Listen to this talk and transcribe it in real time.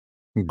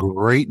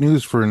Great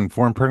news for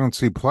Informed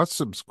Pregnancy Plus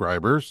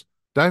subscribers.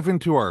 Dive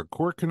into our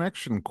Core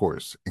Connection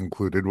course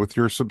included with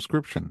your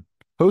subscription.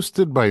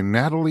 Hosted by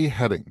Natalie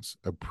Headings,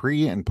 a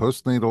pre and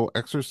postnatal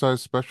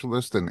exercise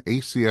specialist and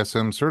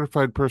ACSM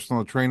certified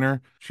personal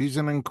trainer, she's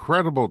an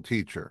incredible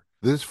teacher.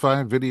 This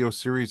 5 video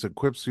series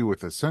equips you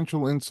with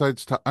essential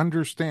insights to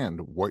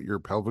understand what your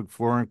pelvic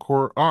floor and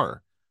core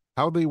are,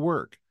 how they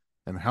work,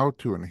 and how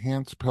to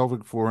enhance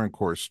pelvic floor and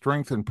core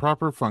strength and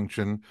proper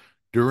function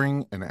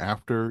during and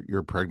after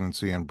your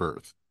pregnancy and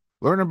birth.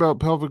 Learn about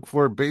pelvic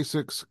floor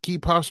basics, key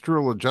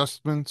postural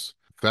adjustments,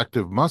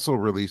 effective muscle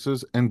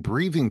releases, and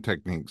breathing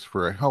techniques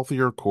for a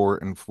healthier core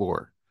and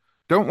floor.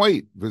 Don't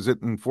wait.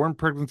 Visit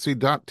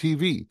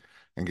informedpregnancy.tv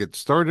and get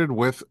started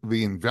with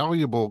the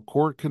invaluable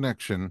Core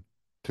Connection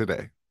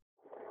today.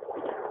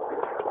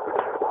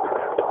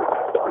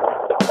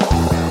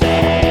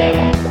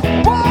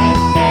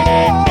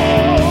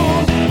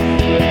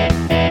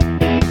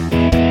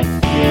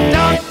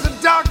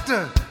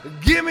 Doctor,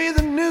 give me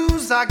the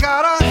news. I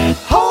got a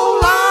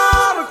whole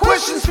lot of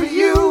questions for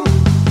you.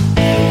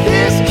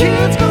 This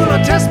kid's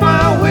gonna test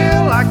my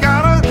will. I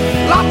got a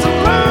lot to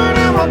learn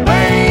and my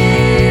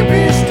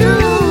baby's due.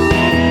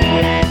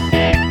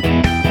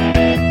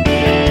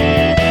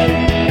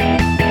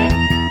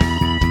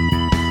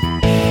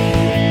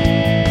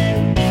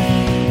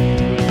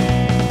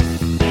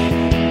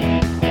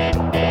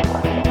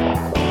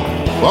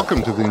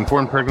 Welcome to the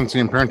Informed Pregnancy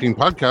and Parenting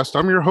Podcast.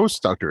 I'm your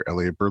host, Dr.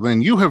 Elliot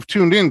Berlin. You have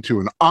tuned in to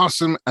an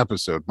awesome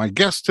episode. My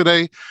guest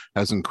today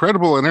has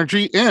incredible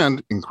energy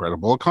and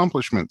incredible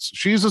accomplishments.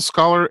 She's a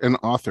scholar and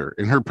author.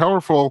 In her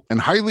powerful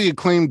and highly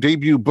acclaimed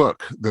debut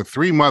book, The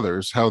Three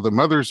Mothers, How the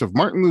Mothers of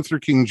Martin Luther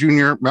King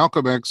Jr.,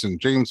 Malcolm X, and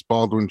James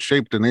Baldwin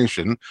Shaped a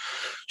Nation,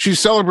 she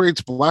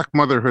celebrates Black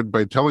motherhood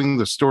by telling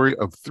the story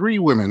of three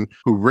women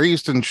who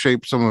raised and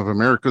shaped some of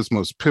America's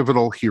most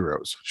pivotal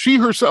heroes. She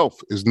herself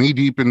is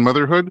knee-deep in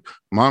motherhood,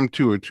 mom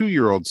to a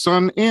 2-year-old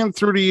son, and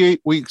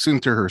 38 weeks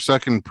into her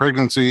second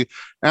pregnancy.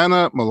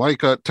 Anna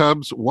Malaika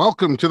Tubbs,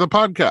 welcome to the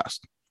podcast.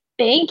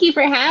 Thank you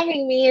for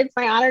having me. It's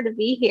my honor to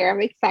be here.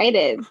 I'm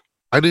excited.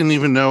 I didn't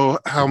even know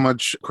how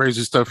much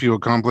crazy stuff you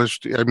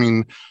accomplished. I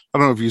mean, I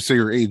don't know if you say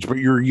your age, but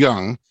you're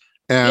young.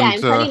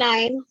 And, yeah, I'm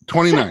 29.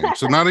 29,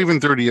 so not even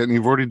 30 yet, and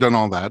you've already done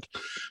all that.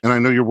 And I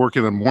know you're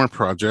working on more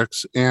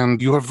projects,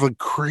 and you have the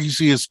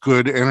craziest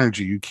good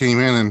energy. You came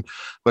in, and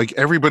like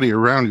everybody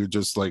around you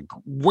just like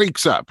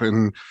wakes up,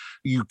 and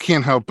you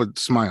can't help but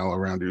smile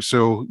around you.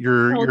 So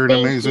you're an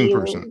amazing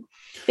person.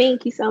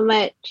 Thank you so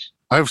much.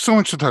 I have so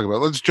much to talk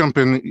about. Let's jump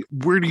in.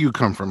 Where do you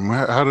come from?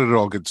 How did it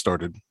all get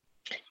started?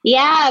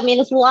 Yeah, I mean,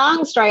 it's a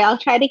long story. I'll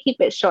try to keep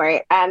it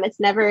short. It's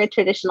never a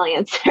traditional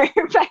answer,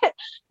 but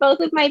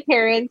both of my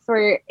parents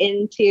were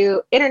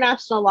into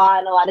international law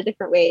in a lot of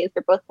different ways.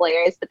 They're both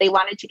lawyers, but they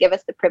wanted to give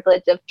us the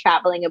privilege of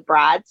traveling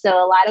abroad.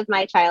 So a lot of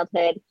my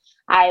childhood,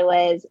 I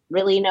was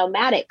really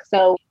nomadic.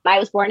 So I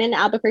was born in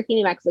Albuquerque,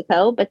 New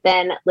Mexico, but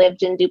then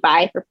lived in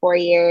Dubai for 4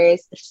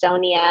 years,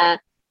 Estonia,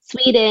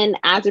 Sweden,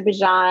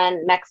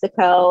 Azerbaijan,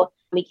 Mexico.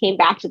 We came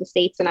back to the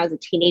States when I was a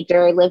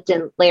teenager, lived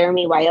in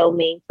Laramie,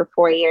 Wyoming for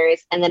 4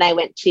 years. And then I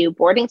went to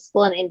boarding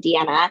school in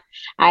Indiana.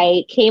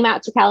 I came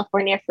out to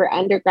California for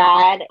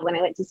undergrad when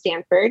I went to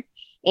Stanford.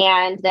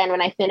 And then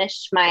when I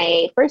finished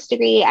my first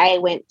degree, I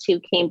went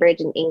to Cambridge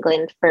in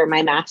England for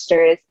my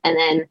master's, and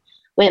then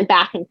went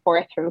back and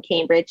forth from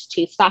Cambridge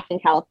to Stockton,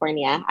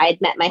 California. I had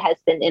met my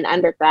husband in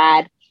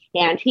undergrad,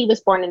 and he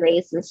was born and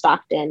raised in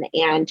Stockton,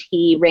 and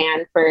he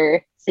ran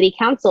for city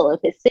council of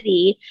his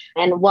city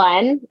and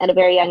won at a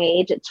very young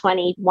age at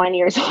 21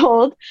 years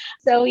old.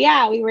 So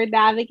yeah, we were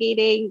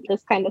navigating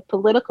this kind of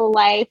political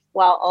life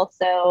while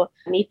also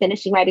me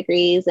finishing my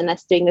degrees and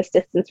us doing this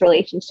distance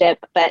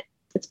relationship. But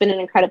it's been an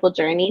incredible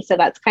journey. So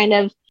that's kind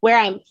of where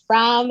I'm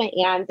from.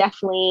 And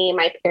definitely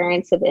my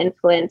parents have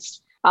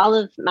influenced all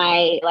of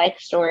my life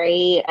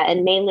story,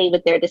 and mainly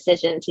with their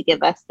decision to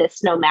give us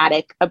this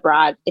nomadic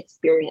abroad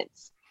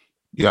experience.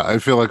 Yeah, I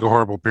feel like a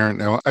horrible parent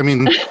now. I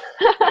mean,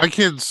 my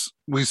kids,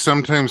 we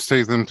sometimes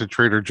take them to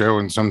Trader Joe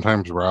and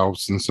sometimes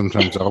Ralph's and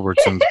sometimes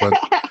Albertsons, but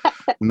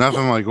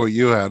nothing like what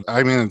you had.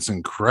 I mean, it's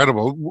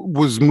incredible.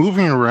 Was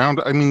moving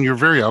around, I mean, you're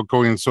very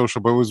outgoing and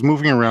social, but was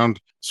moving around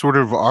sort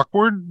of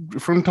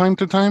awkward from time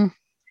to time?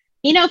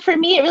 You know, for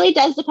me, it really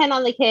does depend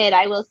on the kid,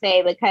 I will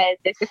say, because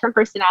there's different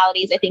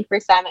personalities. I think for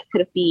some, it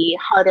could be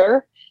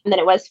harder than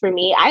it was for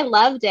me. I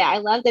loved it. I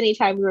loved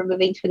anytime we were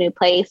moving to a new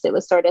place. It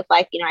was sort of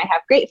like, I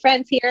have great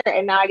friends here,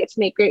 and now I get to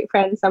make great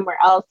friends somewhere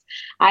else.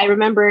 I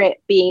remember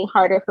it being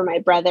harder for my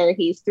brother.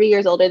 He's 3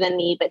 years older than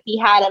me, but he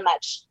had a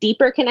much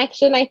deeper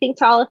connection, I think,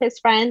 to all of his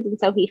friends. And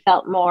so he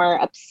felt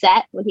more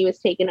upset when he was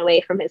taken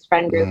away from his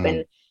friend group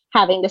and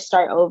having to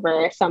start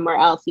over somewhere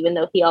else, even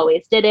though he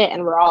always did it.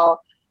 And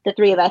the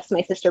three of us,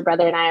 my sister,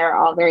 brother, and I, are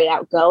all very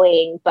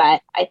outgoing,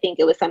 but I think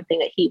it was something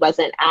that he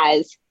wasn't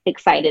as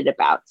excited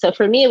about. So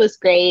for me, it was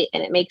great,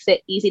 and it makes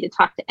it easy to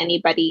talk to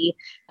anybody,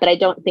 but I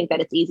don't think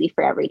that it's easy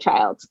for every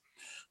child.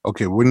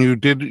 Okay, when you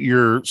did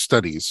your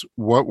studies,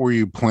 what were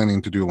you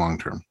planning to do long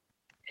term?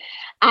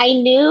 I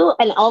knew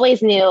and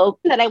always knew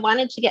that I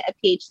wanted to get a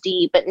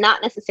PhD, but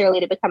not necessarily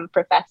to become a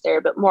professor,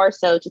 but more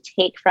so to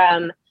take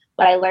from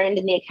what I learned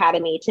in the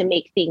academy to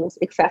make things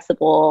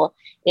accessible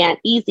and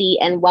easy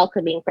and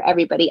welcoming for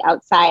everybody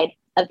outside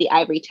of the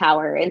ivory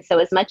tower. And so,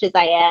 as much as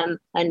I am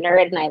a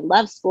nerd and I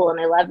love school and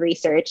I love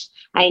research,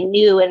 I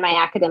knew in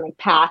my academic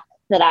path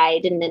that I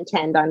didn't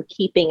intend on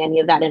keeping any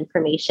of that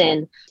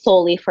information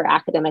solely for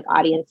academic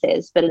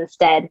audiences, but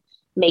instead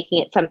making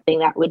it something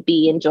that would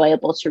be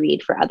enjoyable to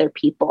read for other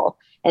people.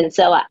 And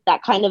so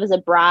that kind of is a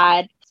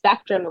broad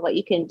spectrum of what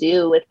you can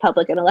do with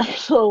public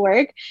intellectual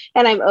work.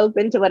 And I'm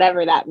open to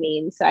whatever that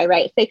means. So I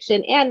write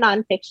fiction and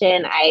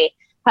nonfiction. I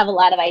have a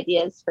lot of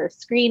ideas for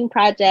screen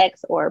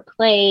projects or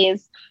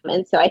plays.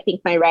 And so I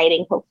think my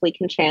writing hopefully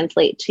can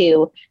translate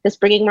to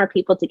just bringing more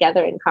people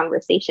together in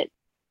conversation.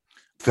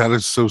 That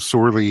is so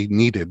sorely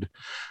needed.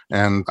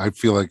 And I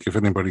feel like if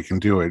anybody can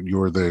do it,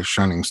 you're the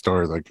shining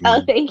star that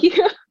can thank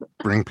you.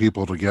 bring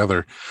people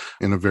together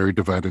in a very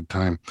divided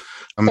time.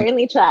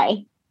 Certainly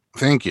try.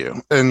 Thank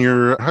you. And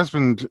your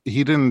husband,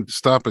 he didn't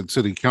stop at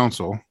city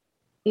council.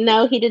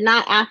 No, he did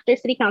not. After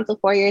city council,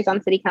 4 years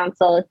on city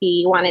council,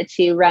 he wanted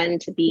to run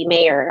to be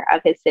mayor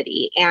of his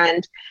city.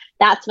 And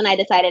that's when I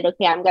decided,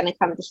 okay, I'm going to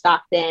come to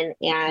Stockton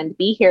and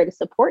be here to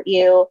support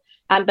you,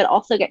 but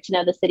also get to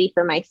know the city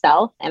for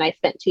myself. And I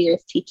spent 2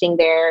 years teaching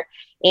there.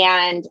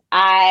 And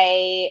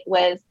I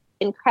was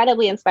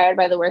incredibly inspired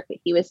by the work that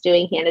he was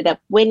doing. He ended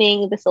up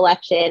winning this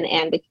election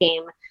and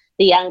became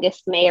the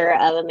youngest mayor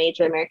of a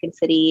major American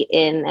city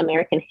in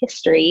American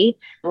history,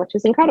 which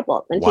is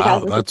incredible. In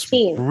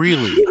 2016. That's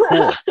really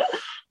cool.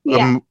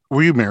 Yeah.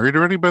 Were you married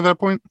already by that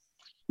point?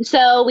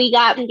 So we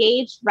got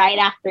engaged right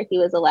after he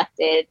was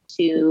elected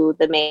to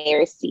the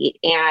mayor's seat.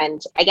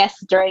 And I guess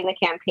during the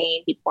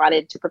campaign, he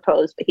wanted to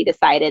propose, but he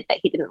decided that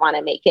he didn't want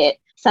to make it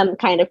some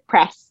kind of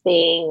press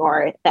thing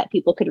or that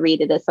people could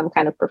read it as some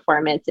kind of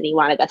performance. And he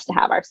wanted us to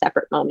have our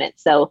separate moment.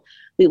 So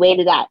we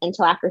waited that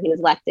until after he was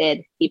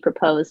elected. He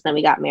proposed, then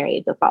we got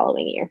married the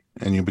following year.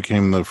 And you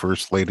became the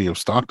first lady of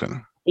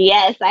Stockton.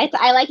 Yes, I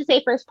like to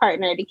say first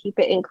partner to keep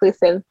it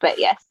inclusive, but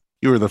yes.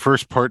 You were the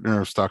first partner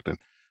of Stockton.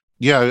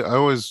 Yeah, I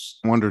always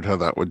wondered how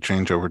that would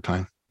change over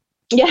time.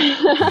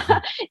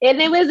 Yeah,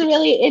 and it was a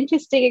really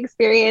interesting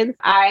experience.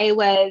 I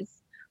was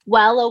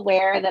well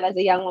aware that as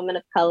a young woman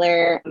of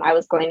color, I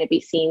was going to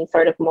be seen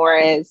sort of more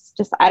as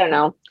just, I don't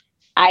know,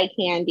 eye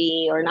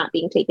candy or not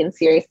being taken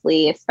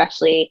seriously,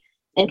 especially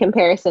in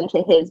comparison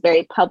to his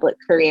very public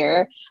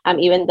career.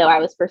 Even though I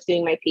was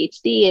pursuing my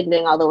PhD and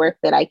doing all the work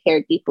that I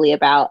cared deeply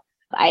about,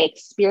 I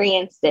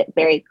experienced it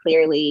very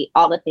clearly,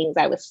 all the things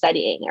I was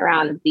studying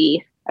around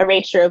the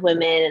erasure of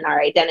women and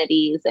our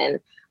identities and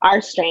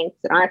our strengths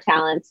and our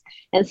talents.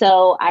 And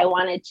so I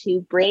wanted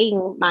to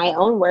bring my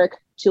own work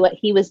to what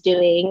he was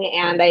doing.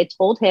 And I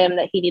told him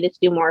that he needed to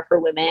do more for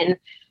women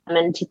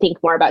and to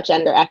think more about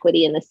gender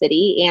equity in the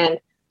city. And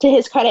to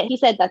his credit, he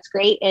said, that's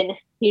great. And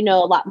you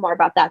know a lot more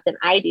about that than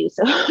I do.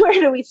 So where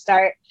do we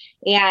start?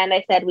 And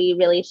I said, we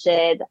really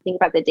should think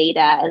about the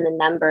data and the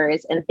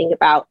numbers and think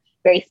about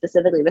very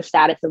specifically the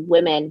status of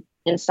women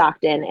in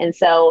Stockton. And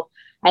so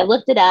I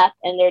looked it up,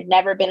 and there'd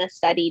never been a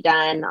study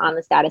done on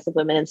the status of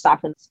women in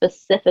Stockton,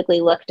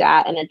 specifically looked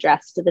at and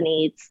addressed the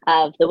needs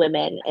of the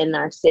women in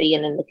our city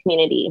and in the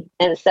community.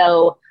 And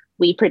so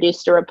we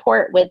produced a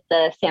report with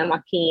the San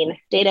Joaquin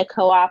Data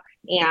Co-op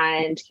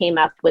and came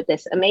up with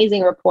this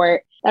amazing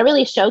report that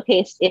really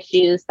showcased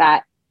issues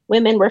that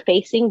women were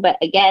facing. But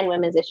again,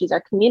 women's issues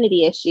are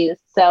community issues.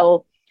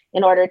 So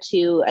in order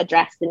to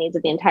address the needs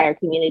of the entire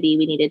community,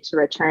 we needed to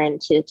return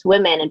to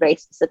women and very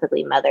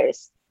specifically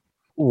mothers.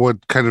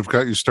 What kind of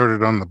got you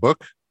started on the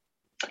book?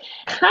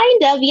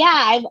 Kind of,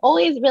 yeah. I've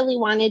always really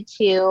wanted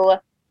to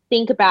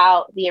think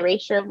about the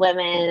erasure of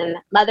women.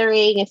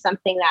 Mothering is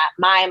something that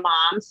my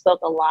mom spoke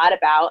a lot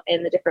about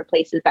in the different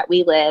places that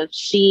we live.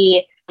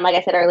 She, like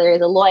I said earlier,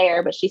 is a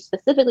lawyer, but she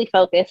specifically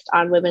focused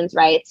on women's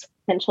rights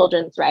and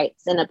children's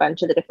rights in a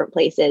bunch of the different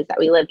places that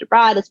we lived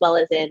abroad, as well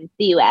as in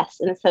the US.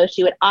 And so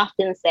she would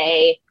often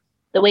say,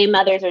 the way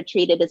mothers are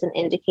treated is an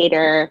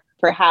indicator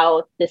for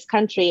how this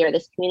country or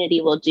this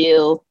community will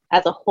do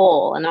as a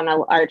whole and on a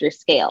larger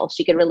scale.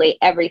 She could relate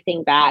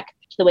everything back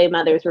to the way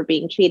mothers were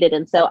being treated.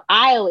 And so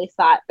I always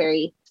thought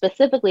very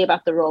specifically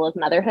about the role of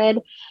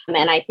motherhood.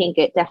 And I think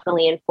it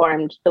definitely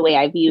informed the way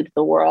I viewed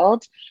the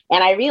world.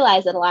 And I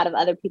realized that a lot of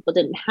other people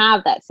didn't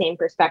have that same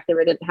perspective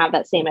or didn't have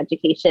that same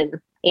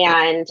education.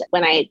 And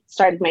when I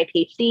started my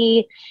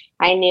PhD,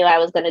 I knew I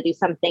was going to do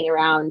something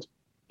around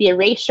the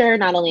erasure,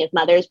 not only of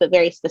mothers, but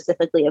very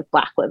specifically of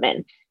Black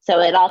women. So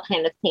it all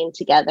kind of came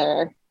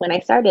together when I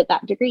started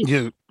that degree.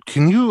 Yeah.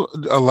 Can you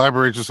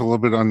elaborate just a little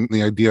bit on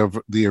the idea of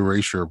the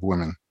erasure of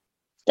women?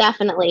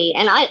 Definitely.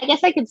 And I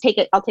guess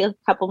I'll take a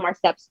couple more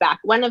steps back.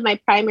 One of my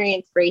primary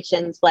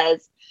inspirations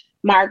was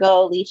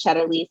Margot Lee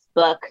Shetterly's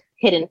book,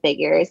 Hidden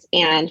Figures.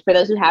 And for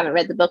those who haven't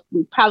read the book,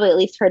 we've probably at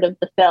least heard of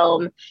the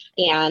film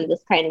and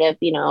this kind of,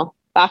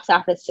 box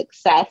office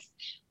success,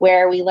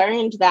 where we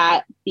learned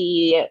that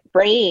the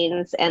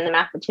brains and the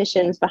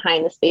mathematicians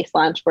behind the space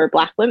launch were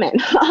Black women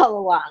all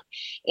along.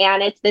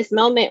 And it's this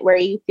moment where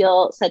you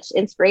feel such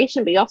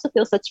inspiration, but you also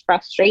feel such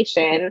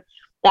frustration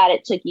that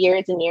it took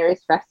years and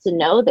years for us to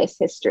know this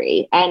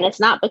history. And it's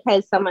not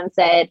because someone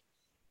said,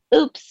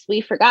 oops,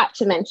 we forgot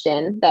to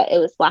mention that it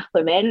was Black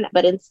women,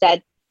 but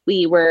instead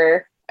we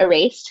were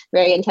erased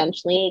very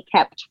intentionally,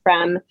 kept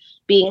from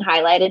being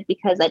highlighted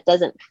because that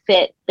doesn't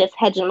fit this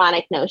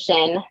hegemonic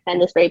notion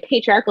and this very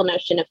patriarchal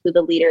notion of who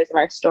the leaders of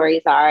our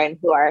stories are and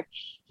who our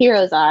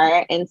heroes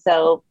are. And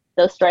so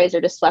those stories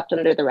are just swept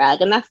under the rug.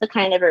 And that's the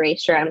kind of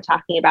erasure I'm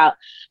talking about,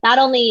 not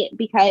only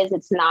because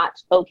it's not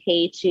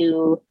okay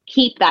to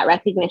keep that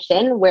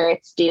recognition where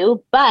it's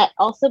due, but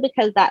also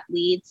because that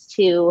leads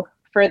to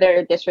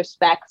further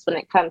disrespects when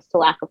it comes to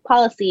lack of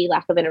policy,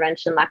 lack of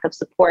intervention, lack of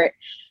support.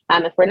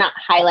 If we're not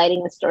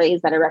highlighting the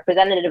stories that are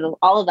representative of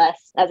all of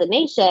us as a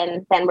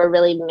nation, then we're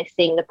really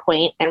missing the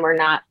point and we're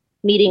not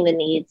meeting the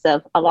needs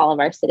of all of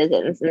our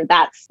citizens. And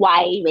that's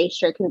why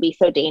erasure can be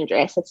so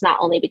dangerous. It's not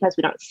only because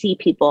we don't see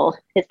people,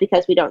 it's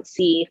because we don't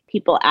see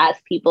people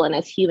and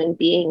as human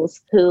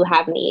beings who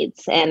have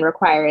needs and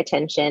require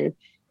attention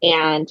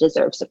and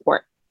deserve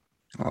support.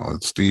 Oh,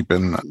 it's deep.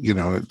 And,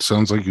 it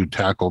sounds like you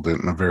tackled it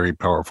in a very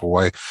powerful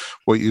way.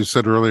 What you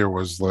said earlier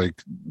was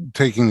like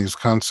taking these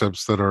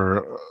concepts that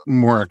are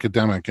more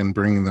academic and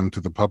bringing them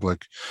to the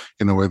public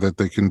in a way that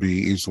they can be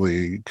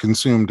easily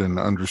consumed and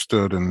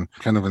understood and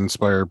kind of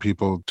inspire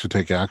people to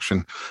take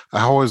action.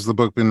 How has the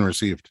book been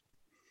received?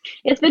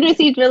 It's been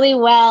received really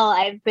well.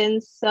 I've been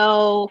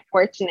so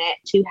fortunate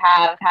to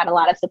have had a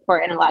lot of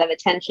support and a lot of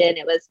attention.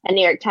 It was a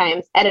New York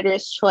Times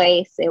editor's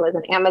choice. It was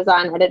an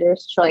Amazon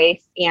editor's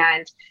choice.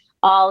 And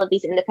all of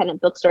these independent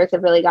bookstores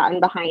have really gotten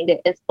behind it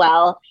as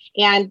well.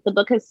 And the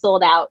book has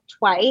sold out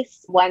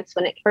twice, once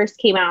when it first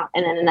came out,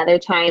 and then another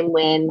time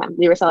when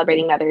we were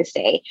celebrating Mother's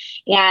Day.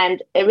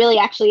 And it really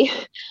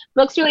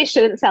books really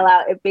shouldn't sell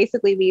out. It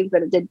basically means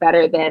that it did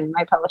better than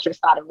my publishers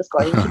thought it was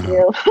going to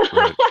do.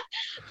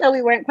 So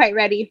we weren't quite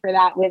ready for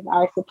that with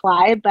our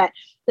supply, but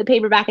the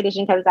paperback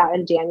edition comes out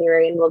in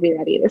January and we'll be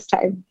ready this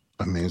time.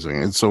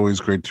 Amazing. It's always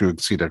great to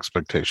exceed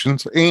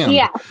expectations.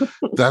 And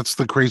that's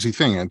the crazy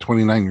thing. At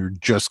 29, you're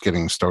just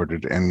getting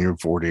started and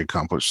you've already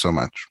accomplished so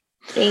much.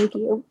 Thank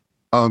you.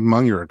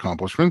 Among your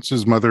accomplishments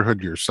is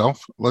motherhood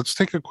yourself. Let's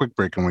take a quick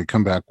break. And when we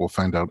come back, we'll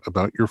find out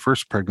about your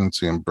first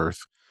pregnancy and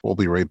birth. We'll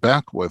be right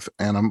back with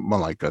Anna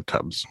Malaika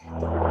Tubbs.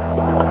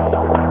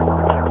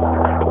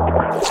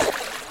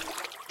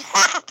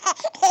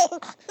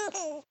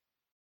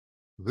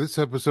 This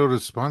episode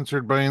is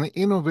sponsored by an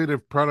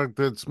innovative product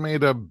that's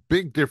made a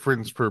big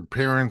difference for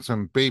parents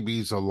and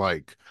babies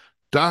alike.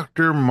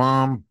 Dr.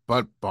 Mom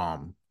Butt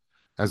Balm.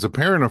 As a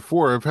parent of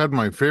 4, I've had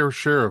my fair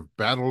share of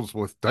battles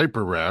with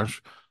diaper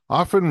rash,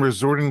 often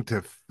resorting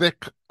to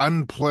thick,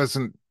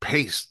 unpleasant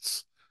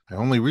pastes. I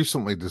only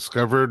recently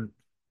discovered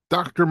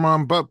Dr.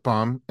 Mom Butt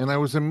Balm, and I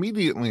was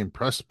immediately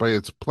impressed by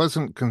its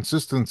pleasant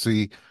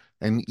consistency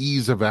and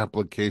ease of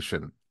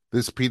application.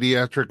 This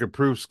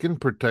pediatric-approved skin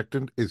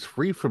protectant is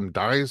free from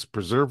dyes,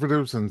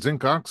 preservatives, and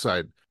zinc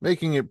oxide,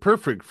 making it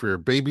perfect for your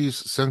baby's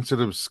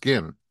sensitive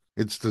skin.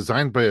 It's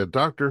designed by a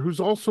doctor who's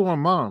also a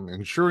mom,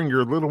 ensuring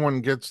your little one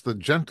gets the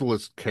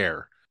gentlest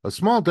care. A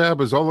small dab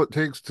is all it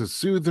takes to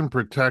soothe and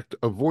protect,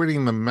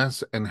 avoiding the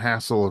mess and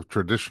hassle of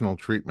traditional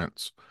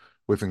treatments.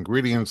 With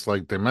ingredients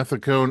like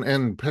dimethicone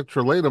and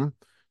petrolatum,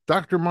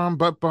 Dr. Mom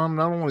Butt Balm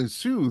not only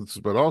soothes,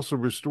 but also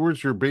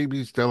restores your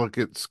baby's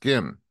delicate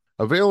skin.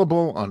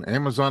 Available on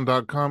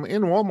Amazon.com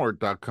and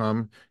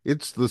Walmart.com,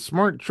 it's the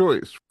smart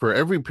choice for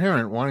every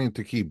parent wanting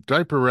to keep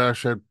diaper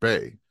rash at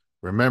bay.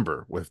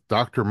 Remember, with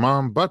Dr.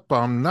 Mom Butt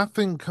Balm,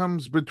 nothing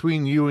comes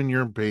between you and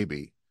your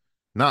baby.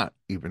 Not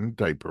even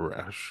diaper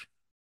rash.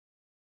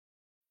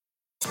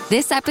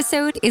 This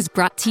episode is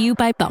brought to you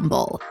by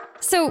Bumble.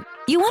 So,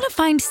 you want to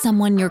find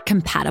someone you're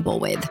compatible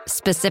with,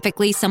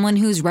 specifically someone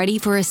who's ready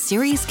for a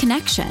serious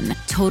connection,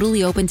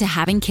 totally open to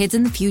having kids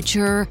in the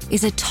future,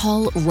 is a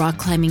tall,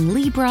 rock-climbing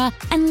Libra,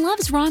 and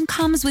loves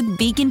rom-coms with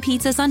vegan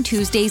pizzas on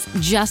Tuesdays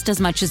just as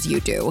much as you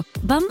do.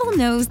 Bumble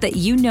knows that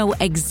you know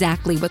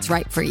exactly what's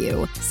right for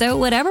you. So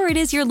whatever it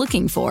is you're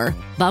looking for,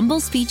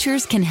 Bumble's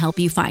features can help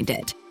you find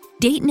it.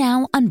 Date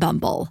now on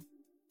Bumble.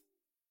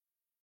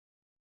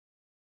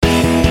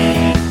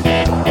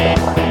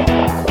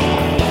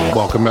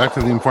 Welcome back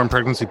to the Informed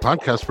Pregnancy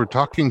Podcast. We're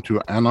talking to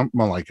Anna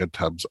Malaika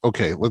Tubbs.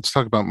 Okay, let's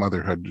talk about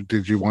motherhood.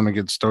 Did you want to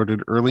get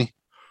started early?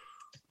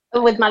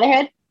 With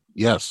motherhood?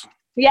 Yes.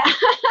 Yeah.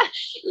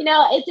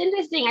 It's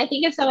interesting. I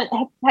think if someone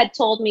had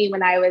told me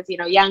when I was,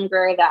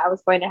 younger that I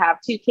was going to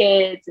have 2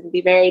 kids and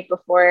be married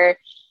before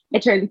I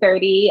turned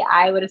 30,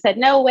 I would have said,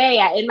 no way.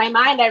 In my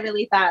mind, I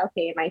really thought,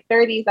 okay, in my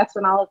 30s, that's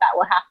when all of that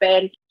will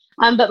happen.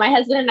 But my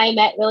husband and I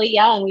met really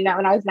young. We met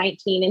when I was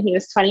 19 and he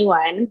was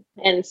 21.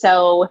 And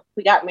so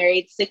we got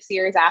married 6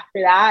 years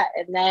after that.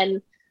 And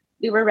then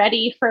we were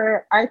ready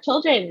for our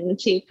children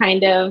to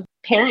kind of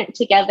parent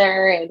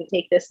together and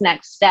take this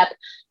next step.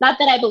 Not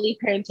that I believe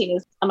parenting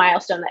is a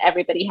milestone that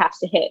everybody has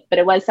to hit, but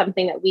it was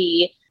something that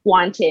we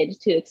wanted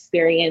to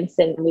experience.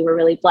 And we were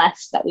really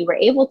blessed that we were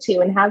able to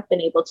and have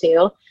been able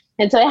to.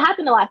 And so it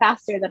happened a lot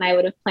faster than I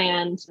would have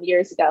planned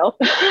years ago.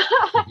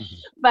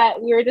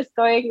 But we were just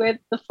going with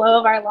the flow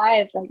of our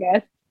lives, I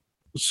guess.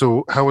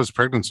 So how was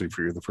pregnancy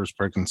for you, the first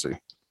pregnancy?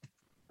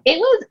 It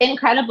was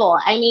incredible.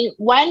 I mean,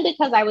 one,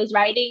 because I was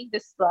writing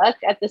this book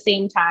at the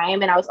same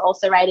time, and I was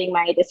also writing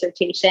my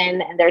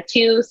dissertation, and they're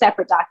two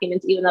separate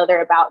documents, even though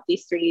they're about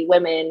these three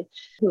women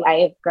who I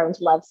have grown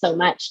to love so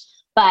much.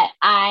 But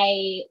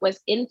I was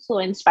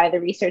influenced by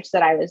the research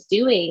that I was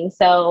doing.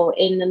 So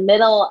in the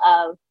middle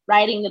of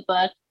writing the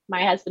book,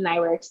 my husband and I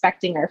were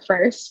expecting our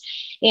first,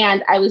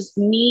 and I was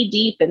knee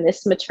deep in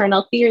this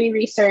maternal theory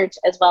research,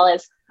 as well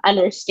as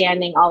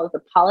understanding all of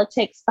the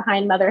politics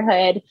behind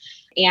motherhood,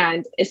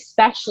 and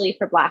especially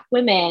for Black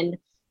women,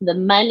 the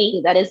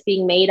money that is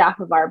being made off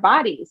of our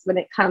bodies when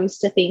it comes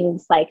to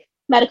things like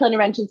medical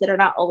interventions that are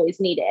not always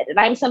needed. And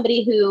I'm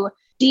somebody who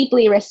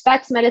deeply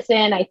respects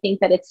medicine. I think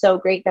that it's so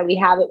great that we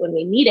have it when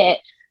we need it.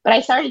 But I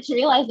started to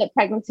realize that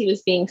pregnancy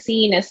was being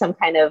seen as some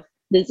kind of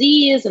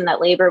disease, and that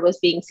labor was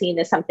being seen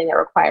as something that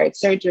required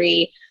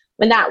surgery,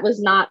 when that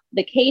was not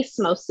the case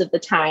most of the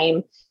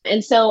time.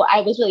 And so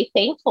I was really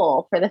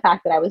thankful for the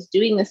fact that I was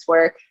doing this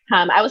work.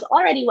 I was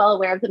already well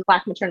aware of the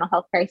Black maternal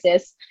health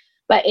crisis,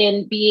 but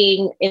in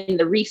being in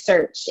the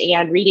research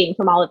and reading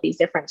from all of these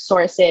different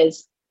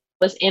sources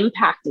was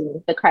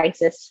impacting the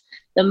crisis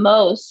the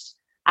most,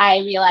 I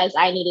realized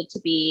I needed to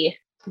be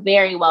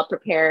very well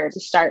prepared to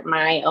start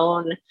my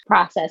own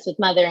process with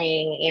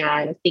mothering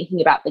and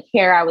thinking about the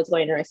care I was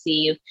going to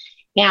receive,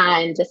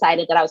 and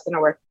decided that I was going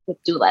to work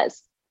with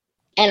doulas.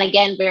 And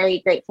again, very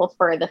grateful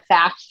for the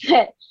fact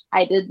that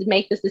I did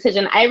make this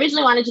decision. I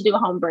originally wanted to do a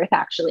home birth,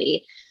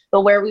 actually,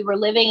 but where we were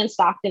living in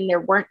Stockton,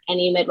 there weren't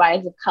any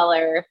midwives of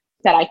color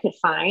that I could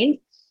find.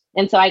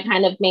 And so I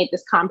kind of made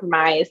this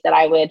compromise that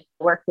I would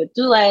work with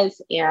doulas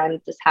and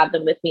just have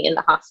them with me in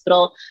the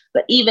hospital.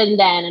 But even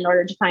then, in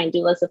order to find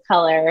doulas of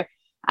color,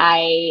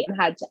 I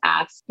had to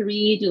ask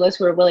 3 doulas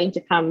who were willing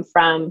to come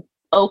from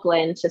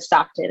Oakland to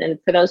Stockton. And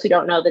for those who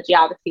don't know the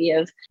geography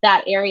of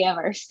that area of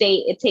our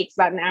state, it takes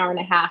about an hour and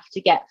a half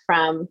to get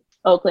from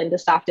Oakland to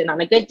Stockton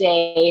on a good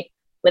day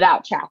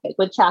without traffic.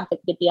 With traffic,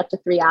 it could be up to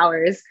 3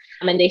 hours.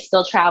 And they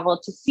still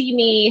traveled to see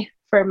me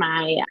for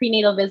my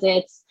prenatal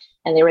visits,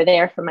 and they were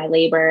there for my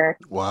labor.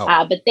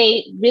 Wow. But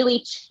they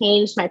really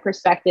changed my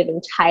perspective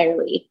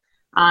entirely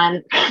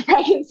on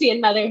pregnancy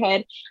and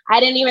motherhood. I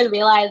didn't even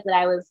realize that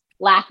I was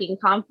lacking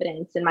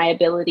confidence in my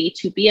ability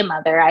to be a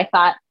mother. I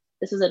thought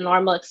this was a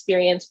normal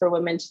experience for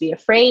women to be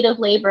afraid of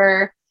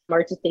labor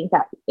or to think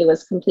that it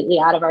was completely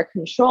out of our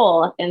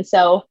control. And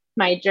so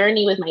my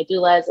journey with my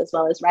doulas, as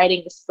well as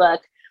writing this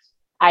book,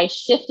 I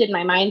shifted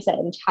my mindset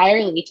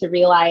entirely to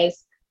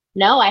realize,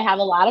 no, I have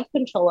a lot of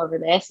control over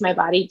this. My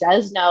body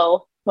does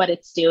know what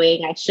it's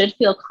doing. I should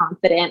feel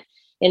confident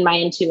in my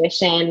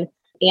intuition,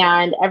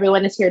 and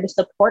everyone is here to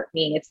support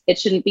me. It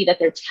shouldn't be that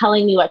they're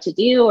telling me what to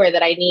do or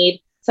that I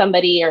need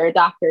somebody or a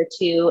doctor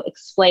to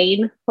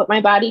explain what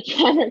my body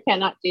can or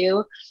cannot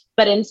do,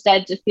 but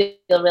instead to feel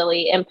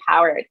really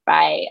empowered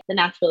by the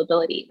natural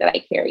ability that I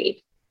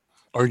carried.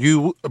 Are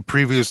you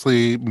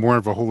previously more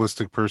of a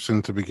holistic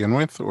person to begin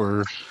with,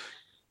 or?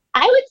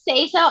 I would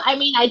say so. I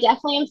mean, I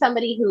definitely am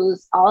somebody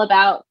who's all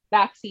about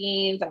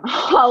vaccines. I'm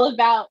all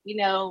about,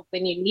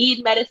 when you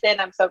need medicine,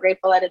 I'm so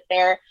grateful that it's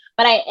there.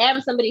 But I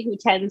am somebody who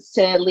tends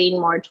to lean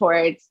more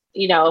towards,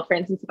 for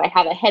instance, if I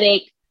have a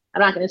headache, I'm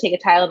not going to take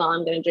a Tylenol,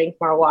 I'm going to drink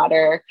more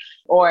water.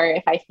 Or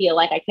if I feel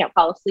like I can't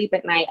fall asleep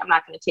at night, I'm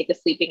not going to take a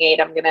sleeping aid.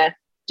 I'm going to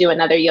do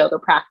another yoga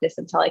practice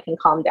until I can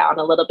calm down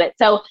a little bit.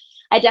 So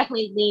I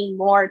definitely lean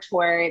more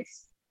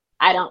towards,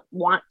 I don't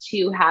want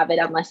to have it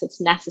unless it's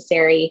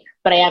necessary,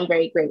 but I am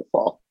very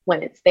grateful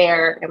when it's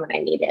there and when I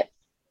need it.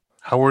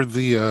 How were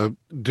the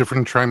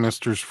different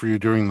trimesters for you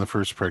during the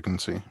first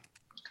pregnancy?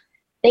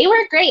 They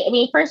were great. I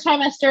mean, first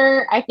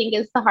trimester, I think,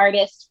 is the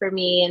hardest for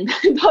me.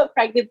 And both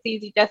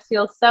pregnancies, you just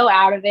feel so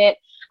out of it.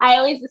 I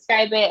always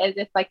describe it as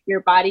if like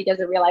your body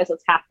doesn't realize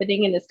what's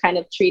happening and is kind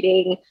of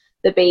treating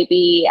the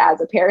baby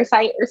as a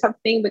parasite or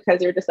something, because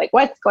you're just like,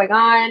 what's going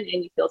on?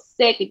 And you feel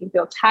sick, you can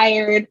feel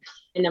tired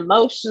and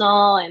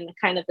emotional, and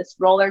kind of this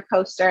roller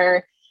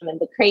coaster, and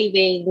the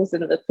cravings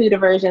and the food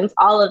aversions,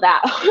 all of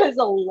that was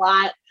a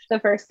lot the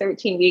first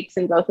 13 weeks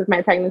in both of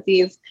my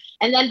pregnancies.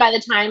 And then by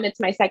the time it's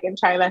my second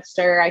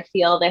trimester, I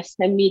feel this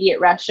immediate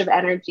rush of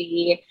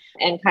energy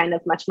and kind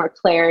of much more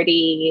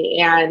clarity.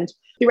 And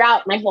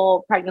throughout my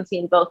whole pregnancy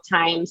in both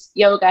times,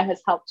 yoga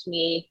has helped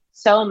me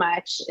so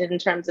much in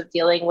terms of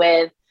dealing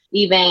with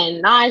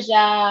even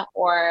nausea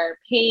or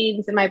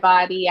pains in my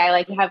body. I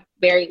like to have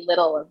very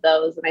little of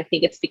those. And I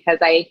think it's because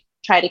I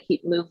try to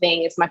keep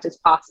moving as much as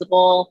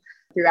possible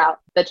throughout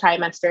the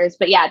trimesters.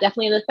 But yeah,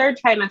 definitely in the third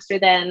trimester,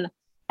 then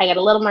I got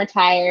a little more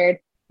tired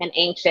and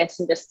anxious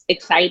and just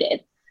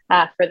excited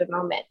for the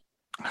moment.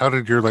 How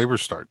did your labor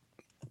start?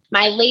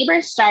 My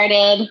labor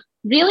started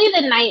really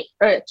the night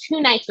or 2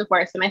 nights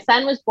before. So my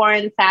son was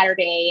born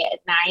Saturday at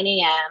 9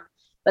 a.m.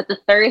 But the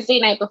Thursday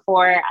night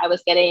before, I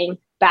was getting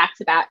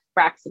back-to-back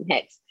Braxton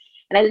Hicks.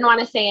 And I didn't want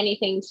to say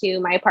anything to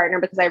my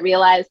partner because I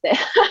realized that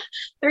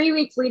 3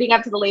 weeks leading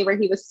up to the labor,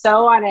 he was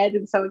so on edge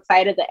and so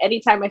excited that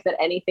anytime I said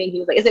anything, he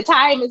was like, is it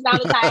time? Is now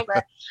the time?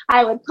 Or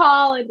I would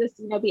call and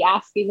just, be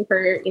asking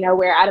for,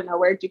 where, I don't know,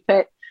 where'd you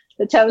put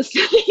the toast?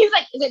 He's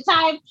like, is it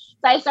time?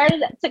 So I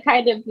started to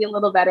kind of be a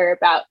little better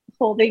about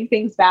holding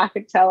things back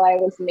until I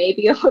was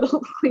maybe a little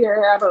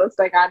clearer on what was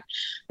going on.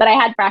 But I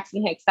had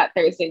Braxton Hicks that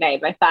Thursday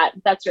night. And I thought,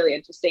 that's really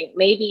interesting.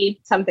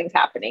 Maybe something's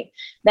happening.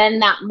 Then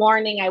that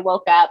morning I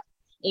woke up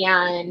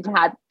and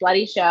had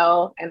bloody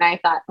show. And I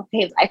thought,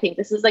 okay, I think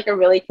this is like a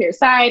really clear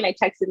sign. I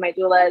texted my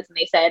doulas and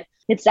they said,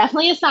 it's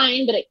definitely a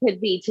sign, but it could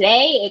be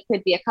today. It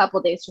could be a couple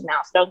of days from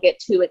now. So don't get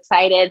too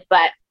excited,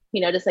 but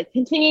just like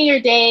continue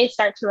your day,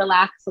 start to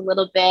relax a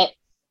little bit.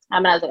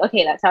 And I was like,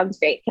 okay, that sounds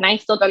great. Can I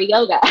still go to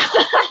yoga?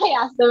 I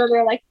asked them and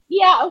they're like,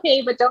 yeah,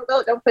 okay, but don't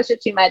push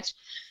it too much.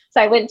 So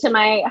I went to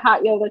my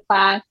hot yoga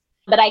class,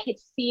 but I could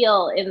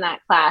feel in that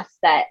class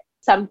that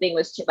something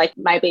was like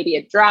my baby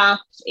had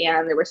dropped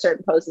and there were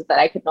certain poses that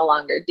I could no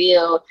longer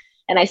do.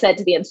 And I said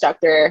to the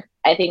instructor,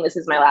 I think this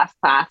is my last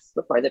class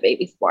before the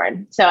baby's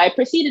born. So I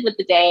proceeded with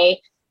the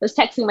day, was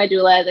texting my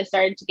doula as I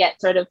started to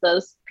get sort of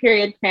those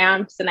period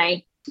cramps and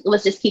I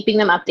was just keeping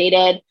them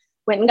updated,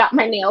 went and got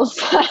my nails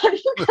done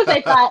because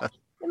I thought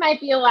it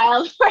might be a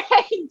while before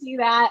I can do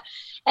that.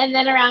 And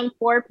then around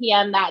 4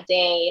 p.m. that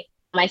day,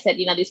 I said,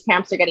 these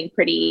cramps are getting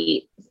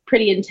pretty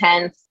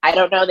intense. I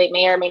don't know, they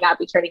may or may not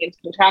be turning into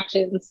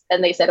contractions.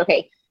 And they said,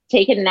 okay,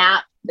 take a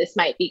nap. This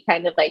might be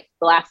kind of like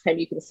the last time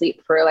you can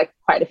sleep for like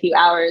quite a few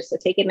hours. So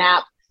take a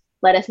nap.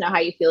 Let us know how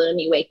you feel when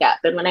you wake up.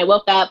 And when I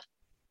woke up,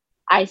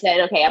 I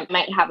said, okay, I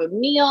might have a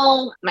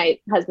meal. My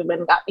husband went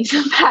and got me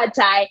some pad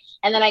thai.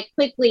 And then I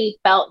quickly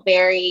felt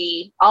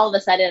all of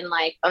a sudden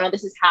like, oh no,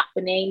 this is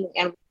happening.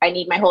 And I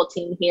need my whole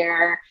team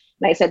here.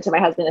 And I said to my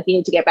husband, if you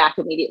need to get back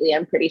immediately,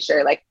 I'm pretty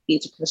sure like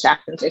these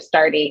contractions are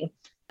starting.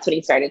 That's when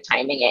he started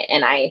timing it.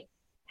 And I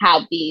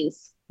had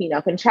these,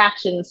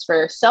 contractions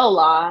for so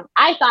long.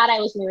 I thought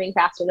I was moving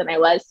faster than I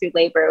was through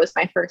labor. It was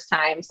my first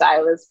time. So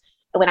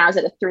when I was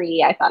at a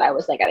 3, I thought I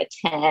was like at a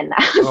 10.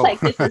 I was like,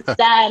 this is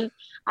done.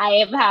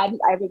 I'm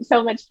in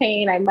so much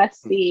pain. I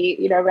must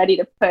be, ready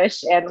to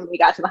push. And when we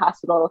got to the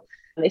hospital,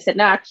 and they said,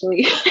 no,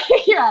 actually,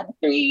 you're at a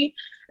 3.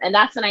 And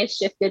that's when I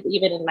shifted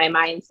even in my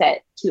mindset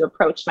to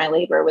approach my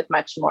labor with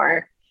much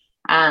more.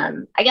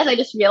 I guess I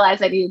just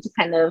realized I needed to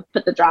kind of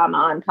put the drama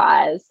on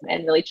pause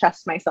and really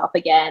trust myself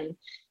again.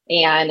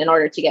 And in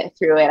order to get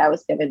through it, I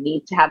was going to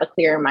need to have a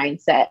clearer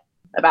mindset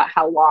about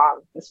how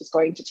long this was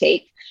going to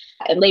take,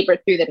 and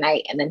labored through the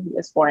night. And then he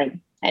was born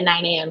at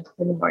 9 a.m.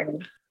 in the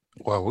morning.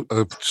 Well,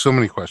 so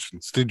many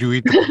questions. Did you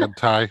eat the pad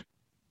thai?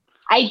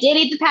 I did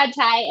eat the pad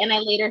thai, and I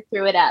later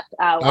threw it up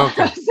while I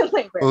was in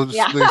labor. Well,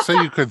 they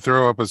say you could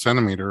throw up a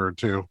centimeter or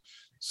two,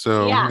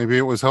 so maybe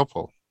it was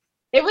helpful.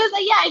 It was,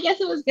 I guess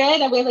it was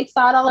good. We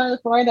saw it all over the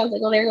floor, and I was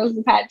like, well, there goes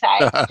the pad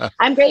thai.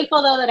 I'm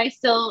grateful, though, that I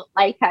still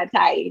like pad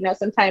thai.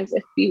 Sometimes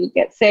if you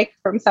get sick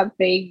from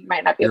something, you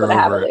might not be able to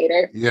have it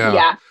later.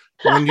 Yeah.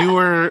 When you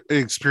were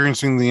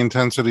experiencing the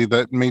intensity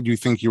that made you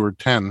think you were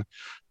 10,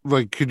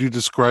 could you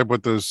describe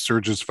what those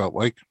surges felt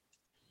like?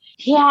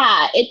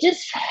 Yeah, it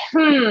just,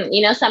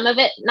 some of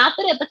it, not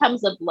that it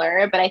becomes a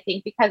blur, but I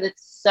think because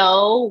it's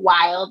so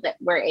wild that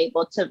we're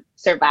able to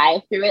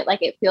survive through it,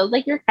 it feels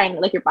like you're kind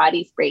of like your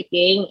body's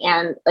breaking.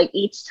 And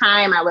each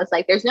time I was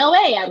like, there's no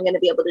way I'm going to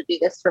be able to do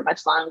this for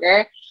much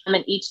longer.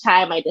 And each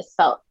time I just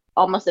felt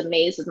almost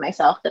amazed with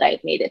myself that I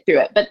had made it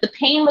through it. But the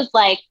pain was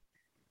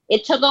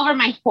it took over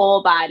my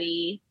whole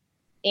body,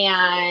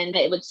 and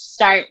it would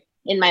start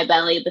in my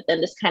belly, but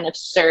then just kind of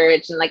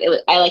surge, and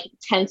I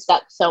tensed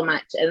up so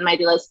much, and my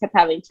doulas kept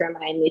having to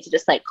remind me to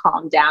just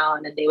calm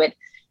down, and they would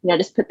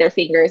just put their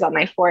fingers on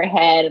my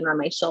forehead and on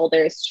my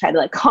shoulders to try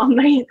to calm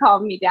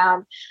me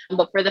down.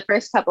 But for the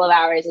first couple of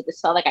hours, it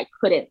just felt like I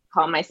couldn't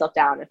calm myself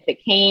down if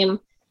it came.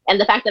 And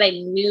the fact that I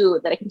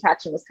knew that a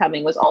contraction was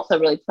coming was also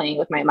really playing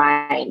with my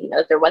mind,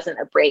 that there wasn't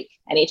a break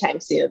anytime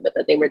soon, but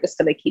that they were just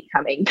going to keep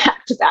coming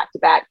back to back to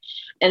back.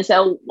 And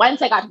so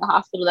once I got to the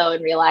hospital, though,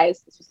 and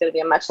realized this was going to be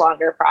a much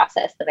longer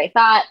process than I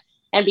thought,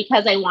 and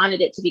because I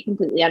wanted it to be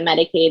completely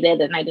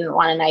unmedicated and I didn't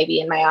want an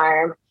IV in my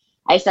arm,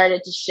 I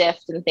started to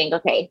shift and think,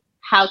 okay,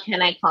 how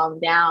can I calm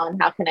down?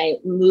 How can I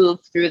move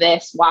through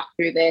this, walk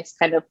through this,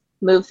 kind of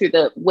move through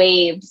the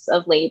waves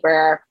of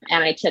labor?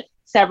 And I took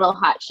several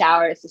hot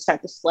showers to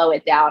start to slow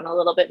it down a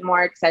little bit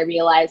more, because I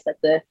realized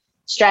that the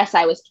stress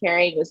I was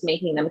carrying was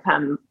making them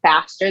come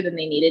faster than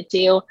they needed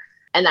to.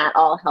 And that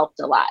all helped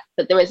a lot.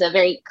 But there was a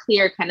very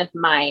clear kind of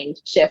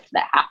mind shift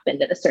that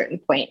happened at a certain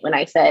point when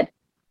I said,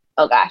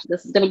 oh gosh,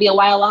 this is going to be a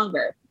while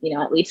longer,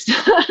 at least,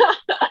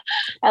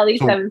 at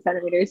least 7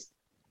 centimeters.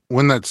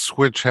 When that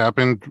switch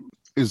happened,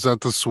 is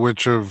that the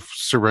switch of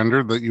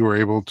surrender that you were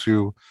able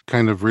to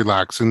kind of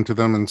relax into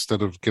them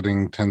instead of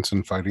getting tense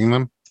and fighting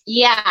them?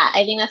 Yeah,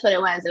 I think that's what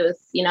it was. It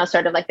was,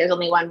 sort of there's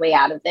only one way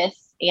out of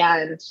this,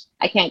 and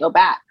I can't go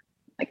back.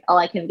 All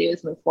I can do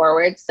is move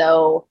forward.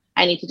 So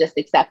I need to just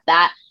accept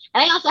that.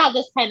 And I also had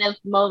this kind of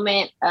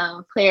moment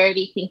of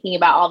clarity thinking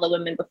about all the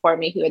women before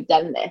me who had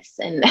done this.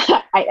 And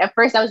at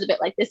first I was a bit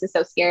like, this is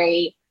so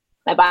scary.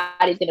 My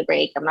body's going to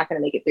break. I'm not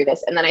going to make it through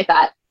this. And then I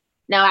thought,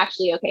 no,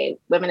 actually, okay,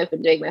 women have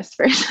been doing this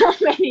for so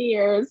many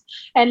years.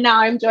 And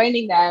now I'm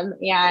joining them.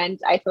 And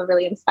I feel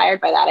really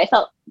inspired by that. I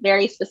felt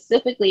very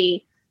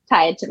specifically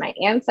tied to my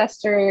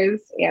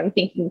ancestors and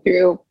thinking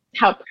through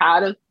how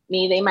proud of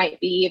me they might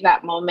be at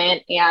that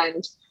moment.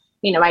 And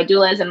my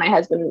doulas and my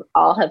husband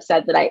all have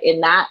said that in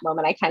that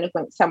moment, I kind of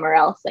went somewhere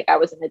else. Like I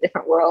was in a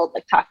different world,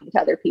 like talking to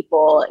other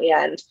people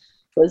and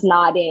was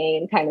nodding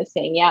and kind of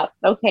saying, yep,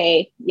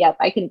 okay, yep,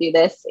 I can do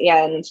this.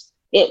 And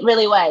it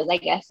really was, I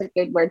guess, a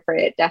good word for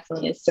it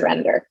definitely is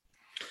surrender.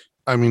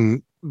 I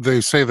mean, they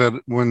say that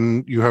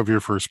when you have your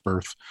first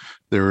birth,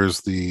 there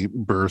is the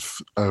birth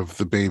of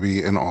the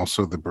baby and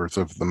also the birth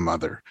of the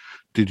mother.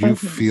 Did you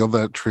feel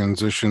that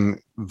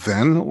transition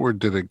then, or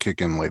did it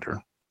kick in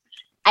later?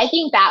 I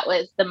think that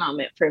was the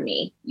moment for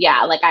me.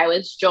 Yeah, like I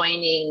was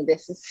joining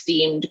this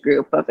esteemed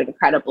group of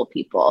incredible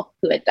people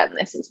who had done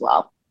this as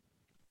well.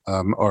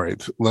 All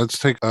right, let's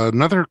take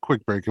another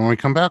quick break. And when we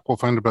come back, we'll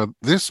find about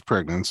this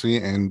pregnancy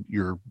and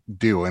your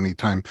due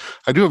anytime.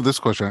 I do have this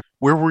question.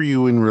 Where were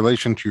you in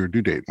relation to your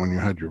due date when you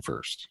had your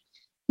first?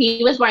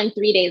 He was born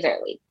 3 days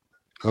early.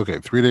 Okay,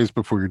 3 days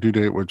before your due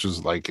date, which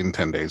is like in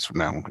 10 days from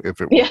now,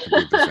 if it were to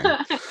be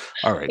the same.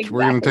 All right,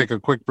 We're going to take a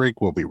quick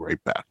break. We'll be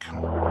right back.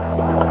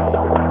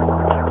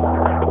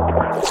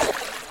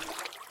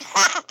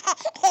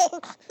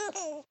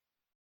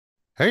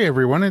 Hey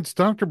everyone, it's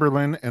Dr.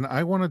 Berlin, and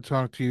I want to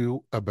talk to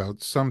you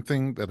about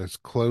something that is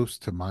close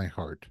to my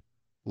heart.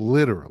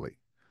 Literally,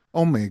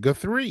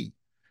 omega-3.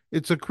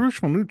 It's a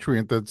crucial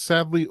nutrient that's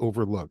sadly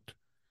overlooked.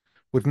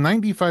 With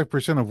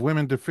 95% of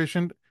women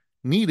deficient,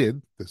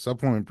 Needed, the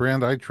supplement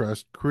brand I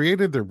trust,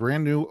 created their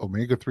brand new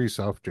omega-3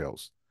 soft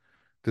gels.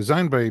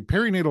 Designed by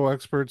perinatal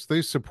experts,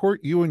 they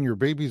support you and your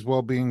baby's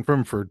well-being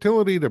from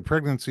fertility to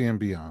pregnancy and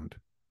beyond.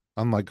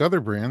 Unlike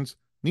other brands,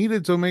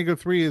 Needed's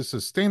omega-3 is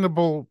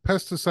sustainable,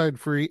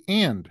 pesticide-free,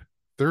 and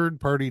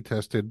third-party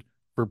tested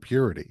for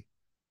purity.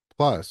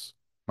 Plus,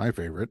 my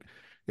favorite,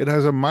 it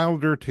has a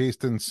milder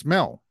taste and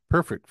smell,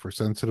 perfect for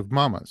sensitive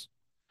mamas.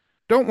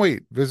 Don't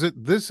wait.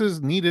 Visit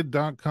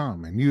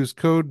thisisneeded.com and use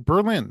code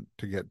BERLIN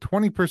to get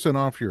 20%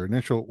 off your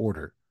initial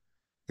order.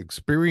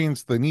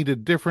 Experience the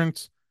needed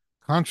difference,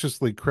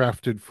 consciously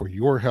crafted for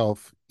your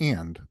health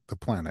and the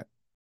planet.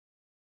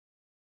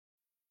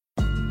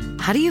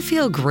 How do you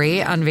feel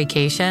great on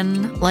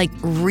vacation? Like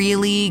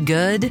really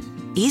good?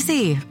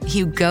 Easy.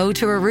 You go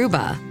to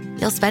Aruba.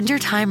 You'll spend your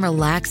time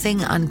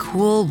relaxing on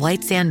cool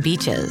white sand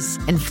beaches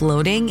and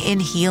floating in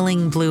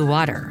healing blue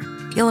water.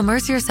 You'll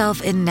immerse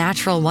yourself in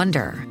natural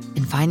wonder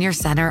and find your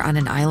center on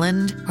an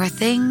island where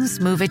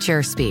things move at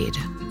your speed.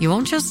 You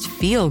won't just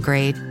feel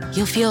great,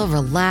 you'll feel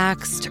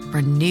relaxed,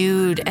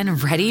 renewed,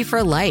 and ready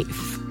for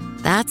life.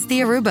 That's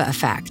the Aruba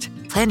effect.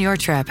 Plan your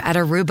trip at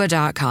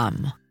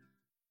Aruba.com.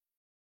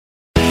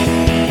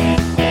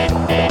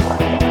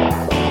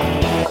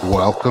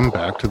 Welcome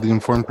back to the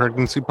Informed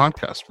Pregnancy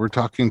Podcast. We're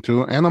talking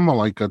to Anna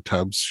Malaika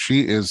Tubbs.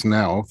 She is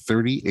now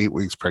 38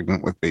 weeks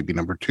pregnant with baby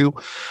number 2.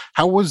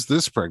 How was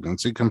this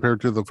pregnancy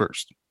compared to the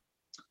first?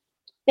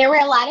 There were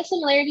a lot of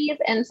similarities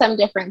and some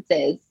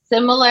differences.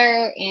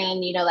 Similar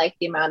in, like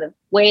the amount of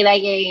weight I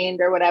gained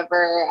or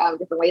whatever,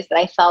 different ways that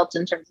I felt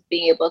in terms of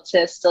being able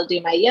to still do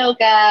my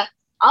yoga.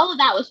 All of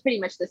that was pretty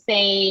much the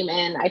same.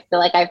 And I feel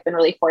like I've been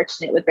really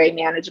fortunate with very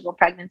manageable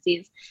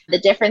pregnancies. The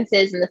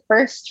differences in the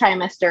first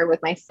trimester with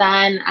my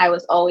son, I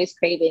was always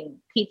craving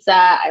pizza.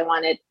 I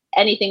wanted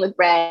anything with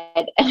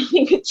bread,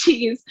 anything with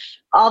cheese,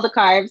 all the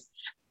carbs.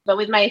 But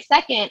with my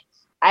second,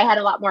 I had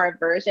a lot more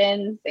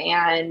aversions.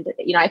 And,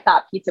 I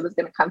thought pizza was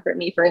going to comfort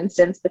me, for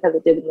instance, because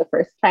it did in the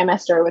first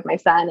trimester with my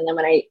son. And then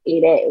when I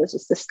ate it, it was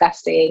just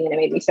disgusting and it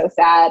made me so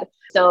sad.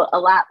 So a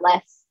lot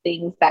less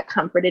things that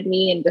comforted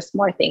me and just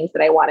more things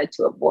that I wanted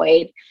to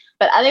avoid.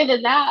 But other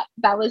than that,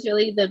 that was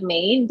really the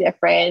main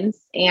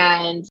difference.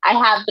 And I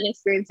have been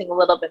experiencing a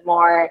little bit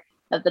more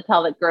of the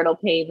pelvic girdle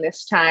pain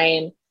this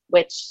time,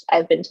 which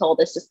I've been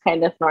told is just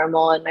kind of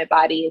normal. And my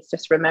body is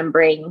just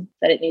remembering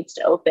that it needs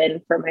to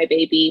open for my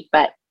baby,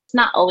 but it's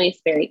not always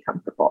very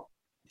comfortable.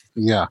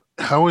 Yeah.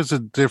 How is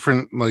it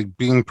different, like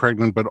being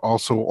pregnant, but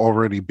also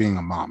already being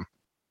a mom?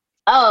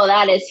 Oh,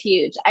 that is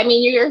huge. I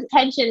mean, your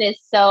attention is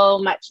so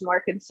much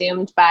more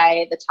consumed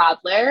by the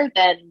toddler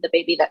than the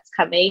baby that's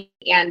coming.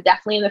 And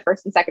definitely in the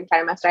first and second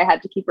trimester, I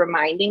had to keep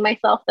reminding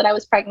myself that I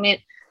was pregnant.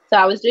 So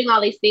I was doing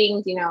all these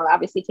things,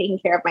 obviously taking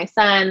care of my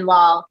son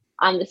while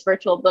on this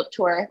virtual book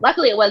tour.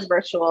 Luckily, it was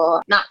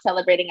virtual, not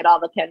celebrating at all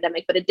the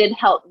pandemic, but it did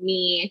help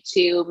me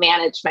to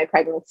manage my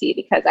pregnancy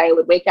because I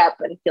would wake up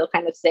and feel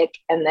kind of sick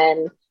and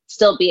then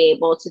still be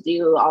able to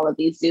do all of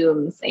these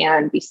Zooms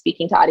and be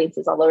speaking to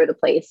audiences all over the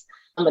place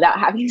without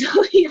having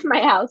to leave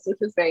my house, which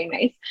was very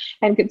nice,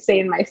 and could stay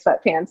in my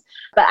sweatpants.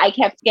 But I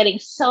kept getting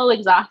so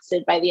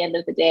exhausted by the end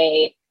of the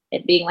day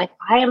and being like,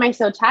 why am I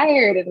so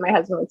tired? And my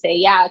husband would say,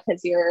 yeah,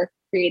 because you're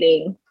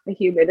creating a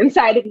human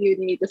inside of you.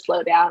 You need to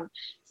slow down.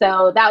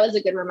 So that was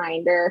a good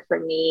reminder for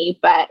me.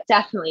 But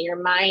definitely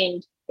your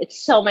mind,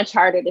 it's so much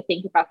harder to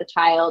think about the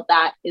child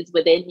that is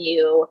within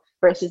you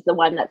versus the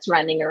one that's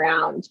running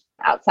around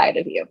outside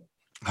of you.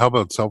 How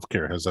about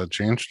self-care? Has that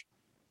changed?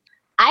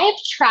 I have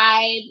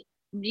tried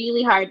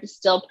really hard to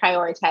still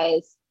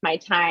prioritize my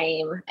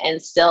time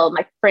and still,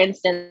 for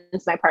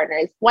instance, my partner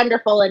is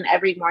wonderful, and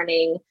every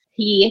morning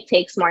he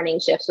takes morning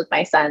shifts with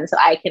my son, so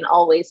I can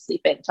always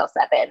sleep in until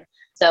 7.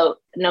 So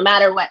no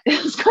matter what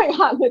is going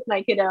on with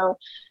my kiddo,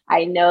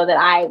 I know that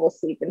I will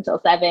sleep until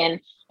 7,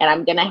 and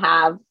I'm going to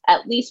have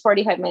at least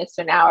 45 minutes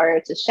to an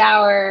hour to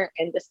shower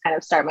and just kind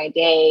of start my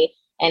day.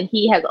 And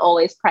he has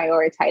always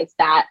prioritized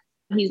that.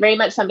 He's very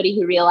much somebody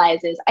who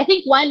realizes, I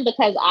think, one,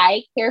 because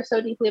I care so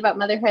deeply about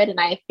motherhood, and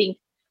I think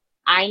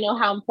I know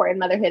how important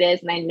motherhood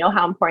is, and I know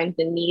how important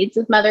the needs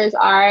of mothers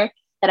are,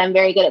 that I'm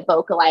very good at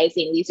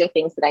vocalizing. These are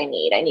things that I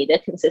need. I need a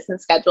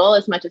consistent schedule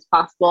as much as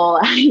possible.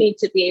 I need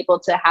to be able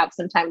to have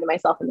some time to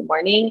myself in the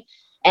morning.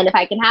 And if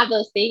I can have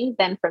those things,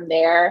 then from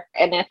there,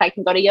 and if I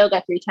can go to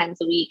yoga 3 times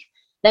a week,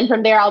 then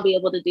from there, I'll be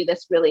able to do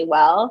this really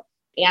well.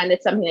 And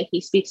it's something that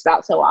he speaks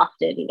about so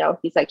often.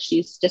 He's like,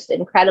 she's just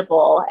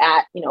incredible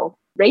at,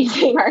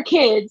 raising our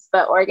kids,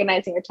 but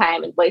organizing her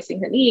time and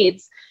voicing her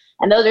needs.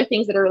 And those are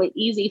things that are really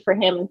easy for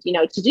him,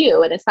 to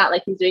do. And it's not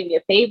like he's doing me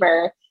a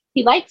favor.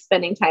 He likes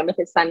spending time with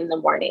his son in the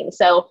morning.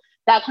 So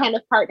that kind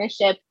of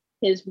partnership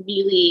is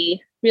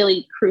really,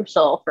 really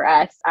crucial for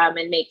us,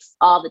 and makes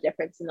all the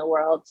difference in the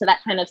world. So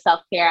that kind of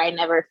self-care, I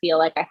never feel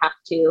like I have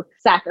to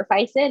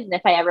sacrifice it. And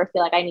if I ever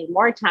feel like I need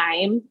more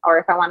time, or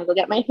if I want to go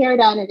get my hair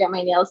done or get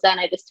my nails done,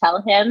 I just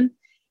tell him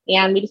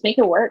and we just make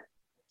it work.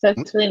 So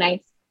it's really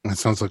nice. It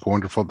sounds like a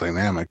wonderful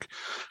dynamic.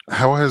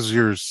 How has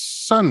your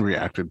son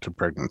reacted to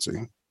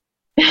pregnancy?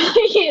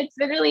 It's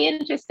been really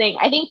interesting.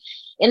 I think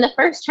in the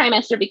first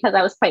trimester, because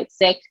I was quite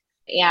sick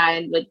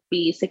and would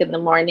be sick in the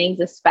mornings,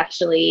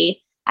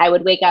 especially, I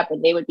would wake up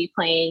and they would be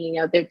playing,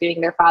 they're doing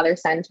their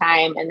father-son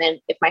time. And then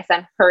if my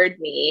son heard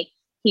me,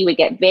 he would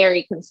get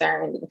very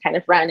concerned and kind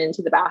of run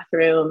into the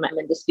bathroom and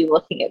then just be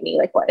looking at me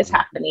like, what is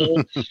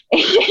happening?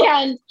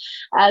 And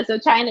so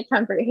trying to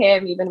comfort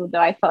him, even though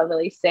I felt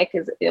really sick,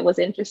 it was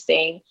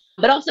interesting.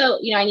 But also,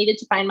 I needed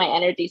to find my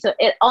energy. So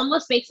it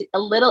almost makes it a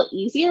little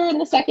easier in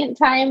the second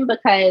time,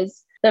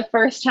 because the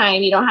first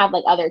time you don't have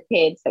like other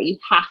kids that you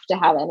have to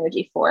have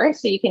energy for.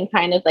 So you can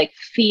kind of like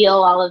feel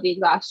all of the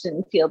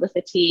exhaustion, feel the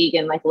fatigue,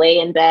 and like lay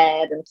in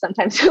bed and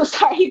sometimes feel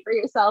sorry for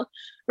yourself,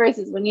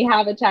 versus when you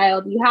have a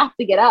child, you have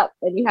to get up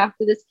and you have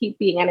to just keep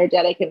being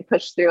energetic and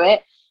push through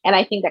it. And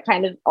I think that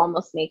kind of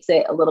almost makes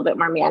it a little bit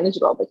more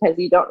manageable, because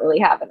you don't really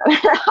have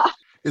another option.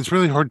 It's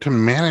really hard to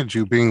manage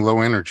you being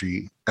low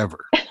energy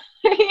ever.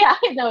 Yeah,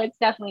 I know. It's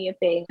definitely a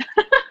thing.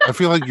 I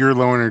feel like your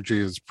low energy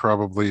is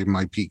probably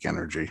my peak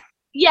energy.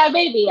 Yeah,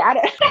 maybe.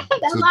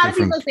 A lot of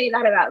people say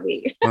that about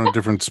me. On a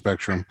different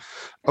spectrum.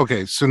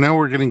 Okay, so now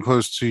we're getting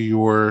close to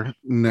your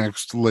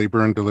next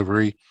labor and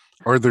delivery.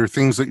 Are there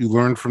things that you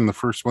learned from the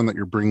first one that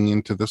you're bringing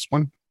into this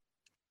one?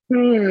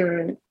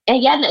 Again,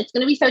 it's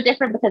going to be so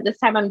different because this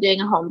time I'm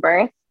doing a home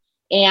birth.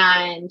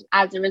 And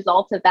as a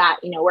result of that,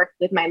 worked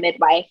with my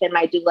midwife and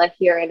my doula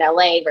here in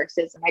LA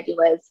versus my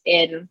doulas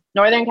in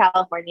Northern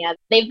California.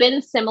 They've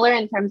been similar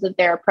in terms of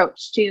their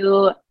approach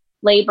to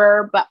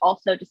labor, but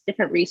also just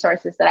different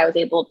resources that I was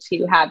able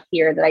to have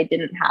here that I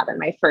didn't have in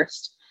my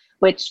first,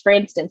 which, for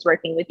instance,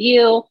 working with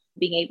you,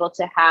 being able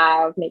to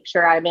make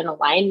sure I'm in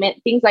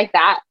alignment, things like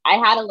that. I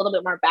had a little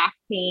bit more back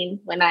pain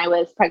when I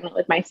was pregnant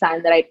with my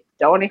son that I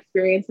don't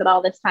experience at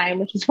all this time,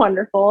 which is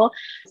wonderful.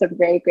 So I'm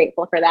very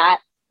grateful for that.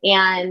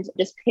 And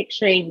just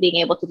picturing being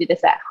able to do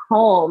this at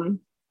home,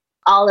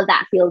 all of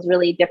that feels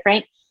really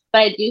different.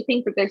 But I do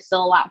think that there's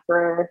still a lot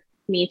for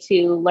me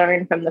to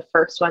learn from the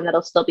first one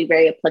that'll still be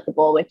very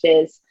applicable, which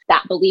is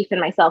that belief in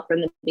myself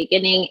from the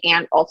beginning,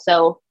 and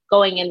also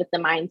going in with the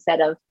mindset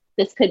of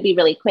this could be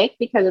really quick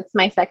because it's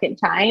my second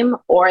time,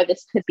 or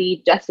this could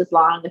be just as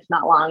long, if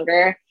not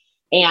longer,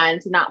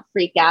 and not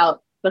freak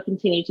out, but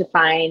continue to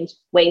find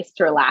ways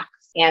to relax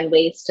and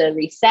ways to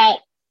reset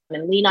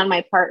and lean on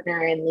my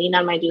partner and lean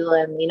on my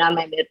doula and lean on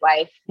my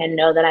midwife and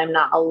know that I'm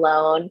not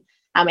alone.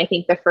 I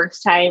think the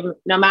first time,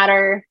 no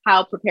matter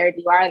how prepared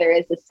you are, there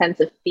is this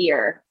sense of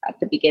fear at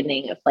the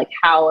beginning of like,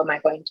 how am I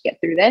going to get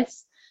through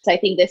this? So I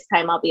think this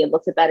time I'll be able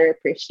to better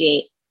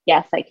appreciate,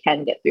 yes, I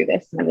can get through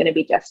this and I'm going to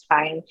be just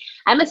fine.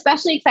 I'm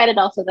especially excited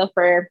also though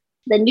for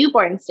the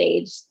newborn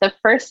stage. The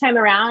first time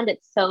around,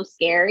 it's so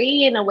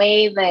scary in a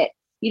way that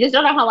you just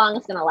don't know how long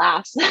it's going to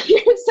last.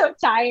 You're so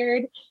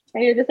tired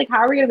and you're just like, how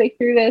are we going to make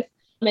through this?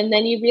 And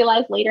then you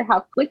realize later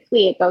how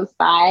quickly it goes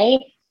by.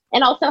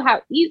 And also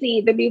how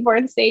easy the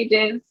newborn stage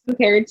is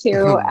compared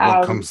to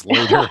what comes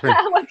later.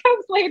 what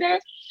comes later.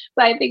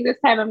 So I think this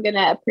time I'm going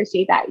to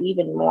appreciate that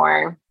even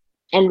more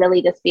and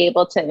really just be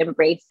able to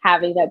embrace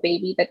having that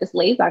baby that just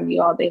lays on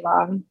you all day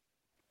long.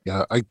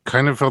 Yeah, I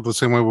kind of felt the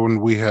same way when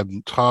we had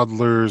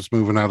toddlers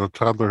moving out of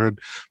toddlerhood,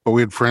 but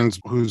we had friends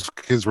whose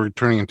kids were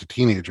turning into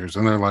teenagers,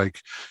 and they're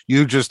like,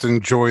 you just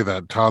enjoy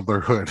that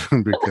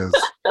toddlerhood because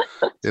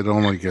It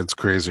only gets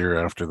crazier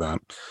after that.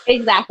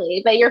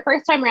 Exactly. But your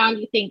first time around,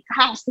 you think,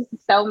 gosh, this is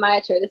so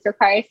much, or this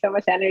requires so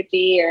much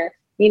energy, or,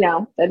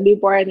 the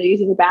newborn, they're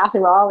using the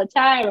bathroom all the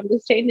time. I'm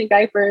just changing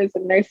diapers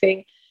and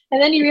nursing.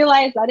 And then you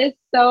realize that is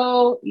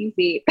so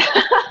easy.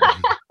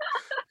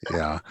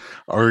 Yeah.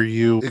 Are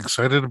you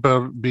excited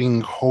about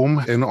being home?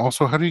 And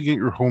also, how do you get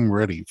your home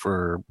ready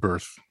for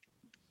birth?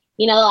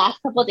 The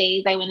last couple of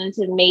days I went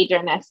into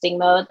major nesting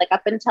mode. Like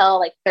up until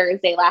like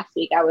Thursday last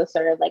week, I was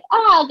sort of like,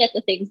 oh, I'll get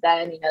the things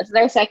done. So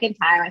their second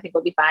time, I think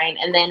we'll be fine.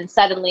 And then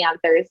suddenly on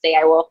Thursday,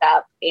 I woke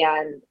up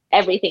and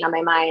everything on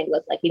my mind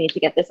was like, you need to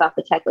get this off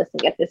the checklist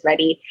and get this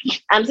ready.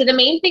 So the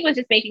main thing was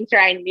just making sure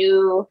I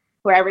knew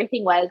where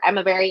everything was. I'm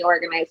a very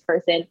organized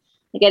person.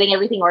 Getting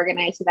everything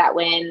organized so that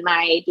when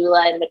my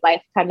doula and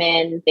midwife come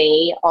in,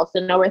 they also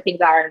know where things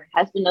are. And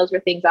my husband knows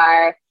where things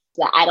are,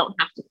 so that I don't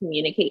have to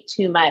communicate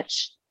too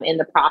much in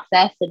the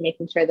process, and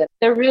making sure that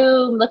the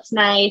room looks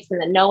nice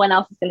and that no one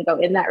else is going to go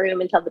in that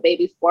room until the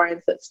baby's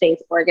born, so it stays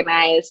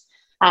organized.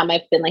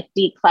 I've been like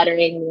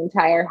decluttering the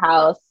entire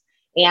house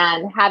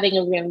and having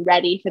a room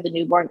ready for the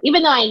newborn,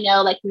 even though I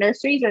know like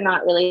nurseries are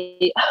not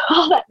really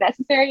all that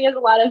necessary as a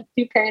lot of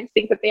new parents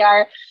think that they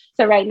are.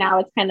 So right now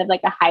it's kind of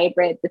like a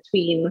hybrid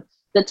between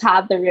the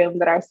toddler room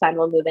that our son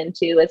will move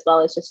into, as well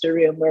as just a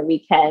room where we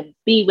can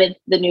be with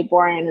the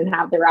newborn and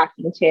have the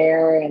rocking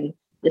chair and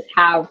just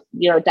have,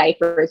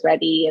 diapers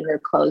ready and their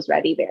clothes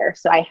ready there.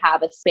 So I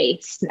have a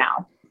space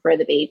now for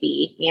the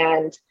baby,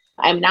 and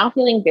I'm now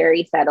feeling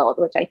very settled,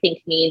 which I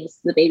think means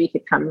the baby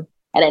could come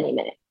at any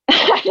minute.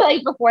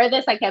 Like before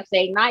this, I kept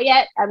saying, not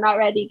yet, I'm not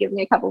ready, give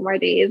me a couple more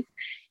days.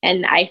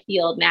 And I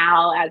feel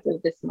now, as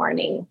of this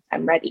morning,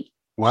 I'm ready.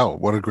 Wow,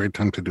 what a great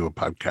time to do a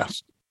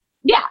podcast.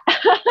 Yeah.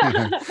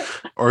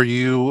 Are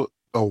you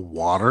a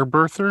water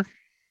birther?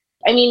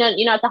 I mean,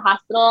 at the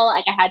hospital,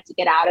 like I had to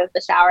get out of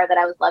the shower that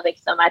I was loving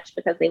so much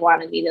because they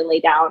wanted me to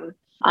lay down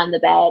on the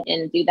bed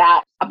and do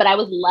that. But I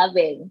was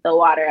loving the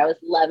water. I was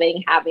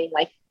loving having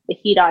like the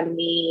heat on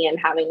me and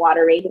having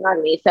water raining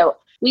on me. So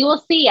we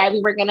will see. I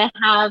mean, we're going to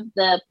have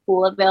the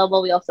pool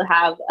available. We also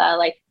have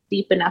like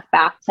deep enough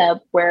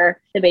bathtub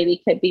where the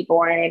baby could be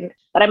born.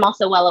 But I'm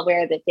also well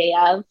aware that day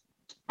of,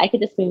 I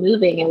could just be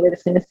moving and we're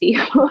just going to see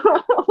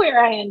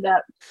where I end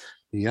up.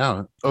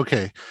 Yeah.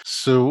 Okay.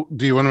 So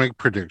do you want to make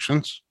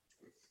predictions?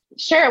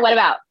 Sure. What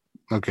about?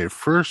 Okay.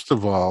 First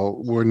of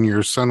all, when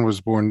your son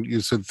was born, you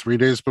said 3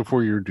 days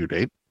before your due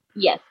date.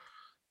 Yes.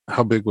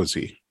 How big was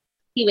he?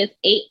 He was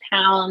 8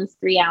 pounds,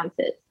 3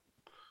 ounces.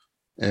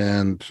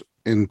 And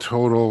in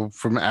total,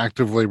 from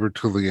active labor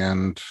till the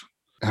end,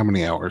 how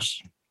many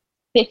hours?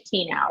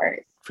 15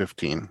 hours.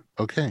 15.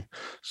 Okay.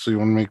 So you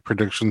want to make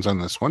predictions on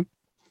this one?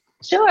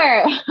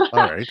 Sure. All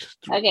right.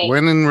 Okay.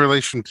 When in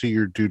relation to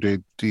your due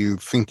date do you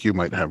think you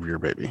might have your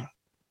baby?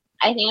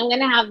 I think I'm going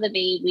to have the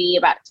baby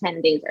about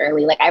 10 days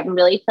early. Like I'm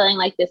really feeling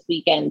like this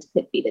weekend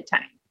could be the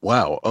time.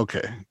 Wow.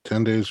 Okay.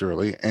 10 days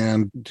early.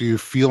 And do you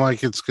feel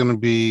like it's going to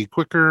be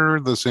quicker,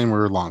 the same,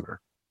 or longer?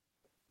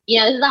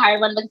 This is a hard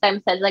one because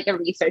I'm such like a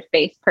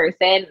research-based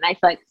person. And I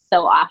feel like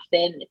so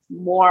often it's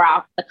more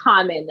off the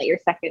common that your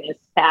second is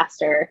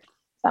faster.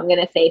 So I'm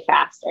going to say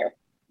faster.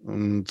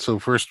 So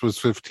first was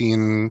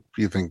 15,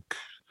 you think?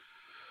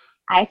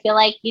 I feel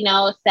like,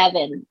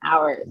 7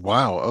 hours.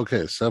 Wow.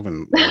 Okay.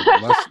 7.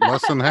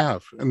 less than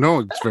half. No,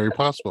 it's very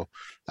possible.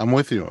 I'm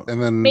with you.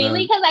 And then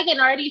mainly because I can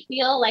already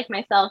feel like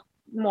myself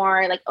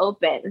more like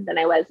open than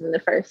I was in the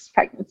first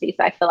pregnancy.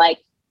 So I feel like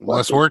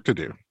less work to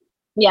do.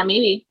 Yeah,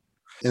 maybe.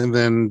 And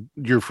then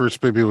your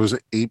first baby was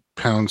 8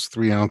 pounds,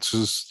 3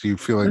 ounces. Do you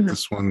feel like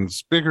this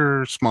one's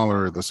bigger,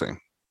 smaller, or the same?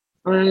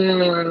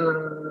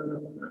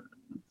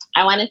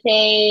 I want to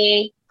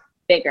say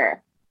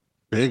bigger.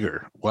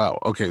 Bigger. Wow.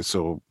 Okay.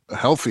 So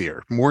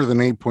healthier, more than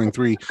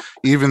 8.3,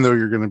 even though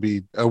you're going to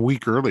be a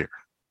week earlier.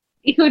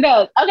 Who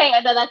knows? Okay.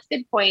 No, that's a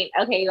good point.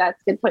 Okay.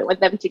 That's a good point with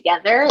them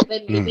together.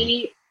 Then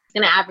maybe it's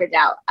going to average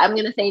out. I'm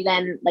going to say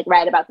then like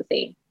right about the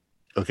same.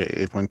 Okay.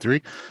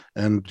 8.3.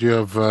 And do you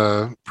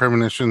have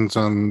premonitions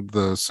on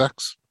the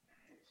sex?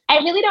 I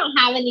really don't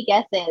have any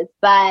guesses,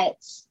 but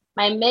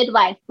my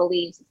midwife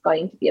believes it's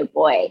going to be a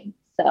boy.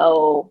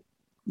 So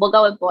we'll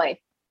go with boy.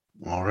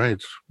 All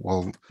right.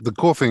 Well, the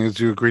cool thing is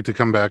you agreed to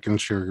come back and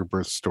share your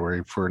birth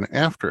story for an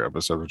after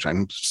episode, which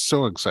I'm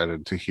so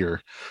excited to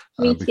hear.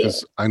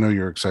 Because I know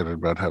you're excited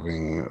about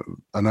having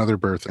another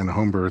birth and a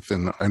home birth.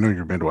 And I know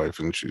your midwife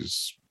and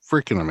she's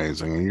freaking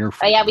amazing. And you're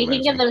we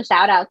can give them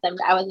shout outs.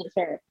 I wasn't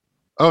sure.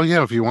 Oh,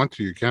 yeah. If you want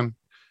to, you can.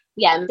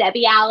 Yeah,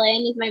 Debbie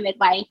Allen is my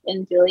midwife,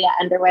 and Julia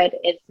Underwood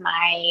is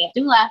my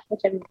doula,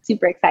 which I'm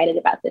super excited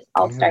about this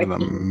all-star team.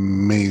 An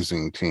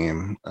amazing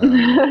team,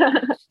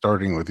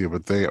 starting with you,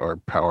 but they are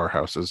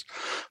powerhouses.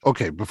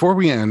 Okay, before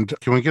we end,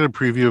 can we get a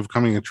preview of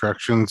coming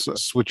attractions,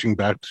 switching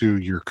back to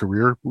your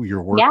career,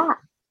 your work?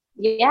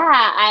 Yeah.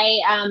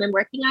 I am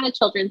working on a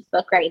children's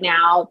book right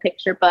now, a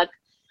picture book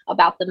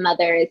about the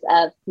mothers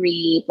of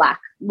 3 Black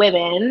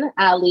women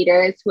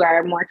leaders who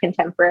are more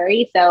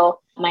contemporary. So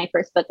my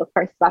first book, of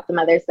course, is about the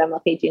mothers of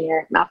MLK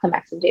Jr., Malcolm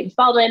X, and James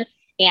Baldwin.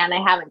 And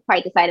I haven't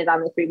quite decided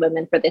on the 3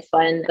 women for this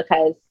one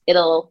because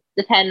it'll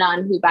depend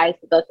on who buys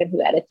the book and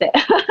who edits it.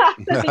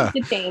 So things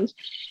could change.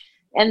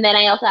 And then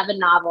I also have a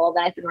novel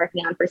that I've been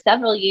working on for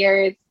several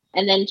years,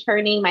 and then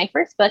turning my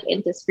first book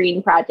into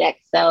screen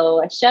projects.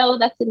 So a show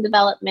that's in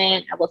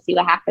development, and we'll see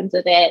what happens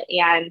with it,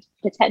 and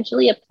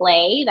potentially a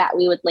play that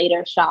we would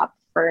later shop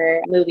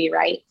for movie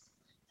rights.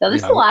 So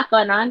there's a lot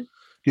going on.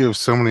 You have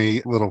so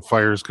many little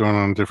fires going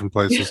on in different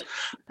places.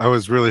 I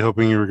was really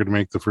hoping you were going to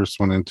make the first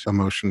one into a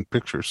motion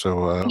picture.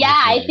 So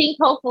I think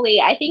hopefully,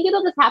 I think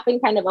it'll just happen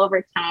kind of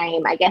over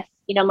time. I guess,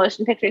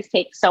 motion pictures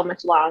take so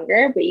much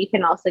longer, but you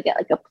can also get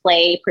like a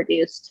play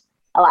produced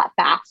a lot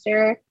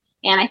faster.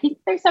 And I think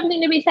there's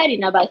something to be said,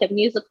 about like a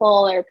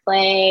musical or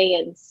play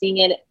and seeing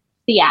it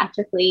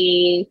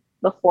theatrically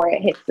before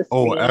it hits the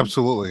screen. Oh,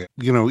 absolutely.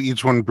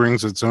 Each one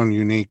brings its own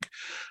unique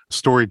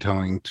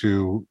storytelling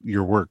to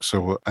your work.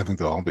 So I think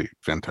they'll all be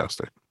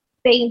fantastic.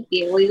 Thank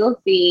you. We will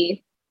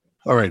see.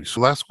 All right. So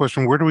last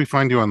question, where do we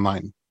find you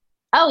online?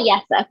 Oh,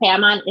 yes. Okay.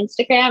 I'm on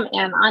Instagram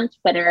and on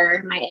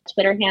Twitter. My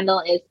Twitter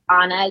handle is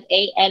Annas,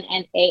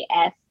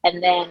 ANNAS,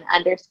 and then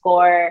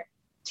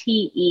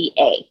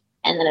 _TEA,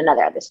 and then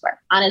another underscore.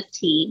 Annas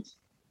T.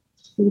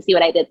 You can see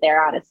what I did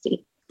there,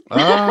 honesty.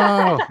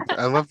 Oh,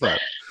 I love that.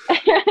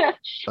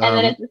 And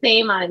then it's the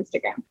same on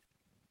Instagram.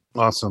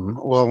 Awesome.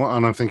 Well,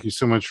 Anna, thank you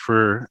so much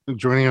for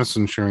joining us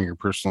and sharing your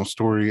personal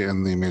story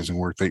and the amazing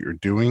work that you're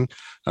doing.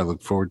 I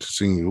look forward to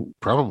seeing you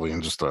probably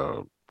in just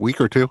a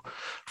week or two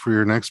for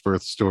your next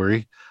birth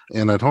story.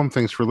 And at home,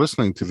 thanks for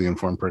listening to the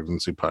Informed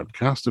Pregnancy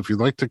Podcast. If you'd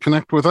like to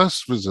connect with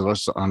us, visit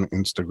us on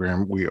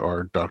Instagram. We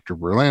are Dr.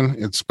 Berlin.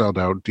 It's spelled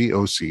out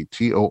DoctorBerlin.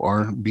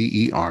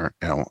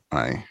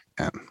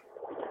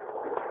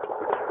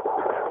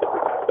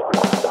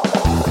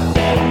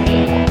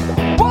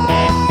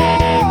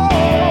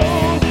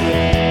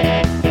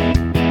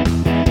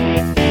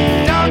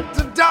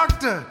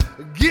 Doctor,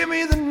 give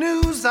me the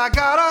news. I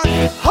got a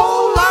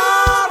whole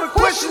lot of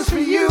questions for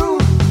you.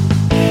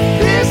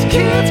 This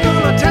kid's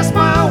gonna test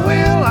my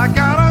will. I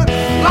got a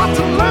lot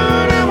to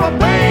learn, and my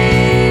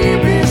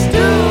baby's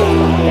due.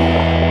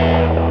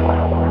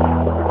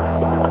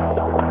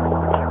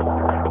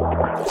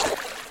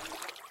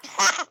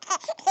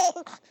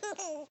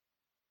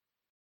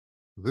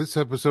 This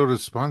episode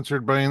is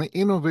sponsored by an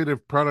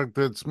innovative product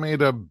that's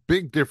made a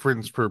big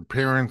difference for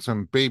parents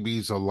and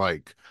babies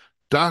alike.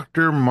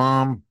 Dr.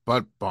 Mom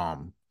Butt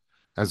Balm.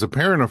 As a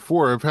parent of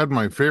 4, I've had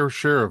my fair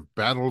share of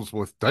battles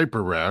with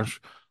diaper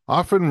rash,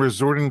 often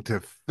resorting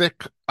to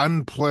thick,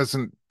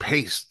 unpleasant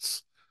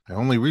pastes. I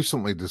only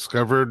recently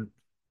discovered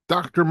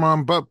Dr.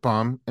 Mom Butt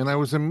Balm, and I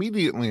was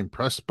immediately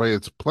impressed by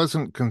its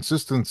pleasant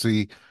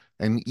consistency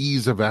and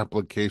ease of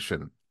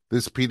application.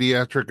 This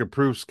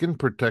pediatric-approved skin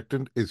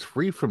protectant is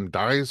free from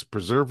dyes,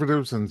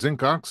 preservatives, and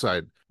zinc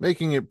oxide,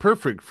 making it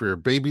perfect for your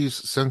baby's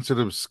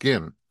sensitive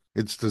skin.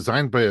 It's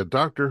designed by a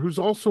doctor who's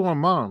also a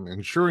mom,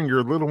 ensuring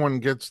your little one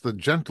gets the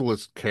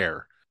gentlest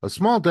care. A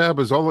small dab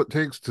is all it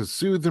takes to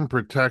soothe and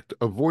protect,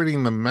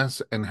 avoiding the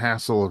mess and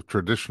hassle of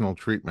traditional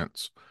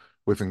treatments.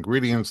 With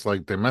ingredients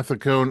like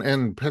dimethicone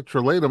and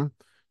petrolatum,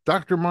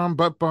 Dr. Mom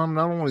Butt Balm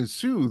not only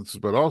soothes,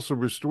 but also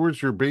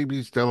restores your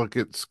baby's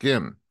delicate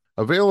skin.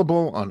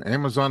 Available on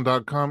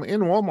Amazon.com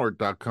and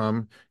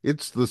Walmart.com,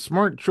 it's the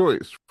smart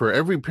choice for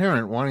every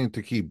parent wanting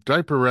to keep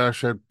diaper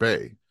rash at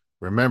bay.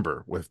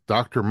 Remember, with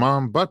Dr.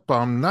 Mom Butt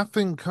Balm,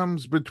 nothing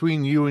comes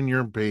between you and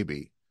your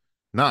baby,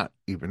 not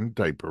even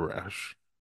diaper rash.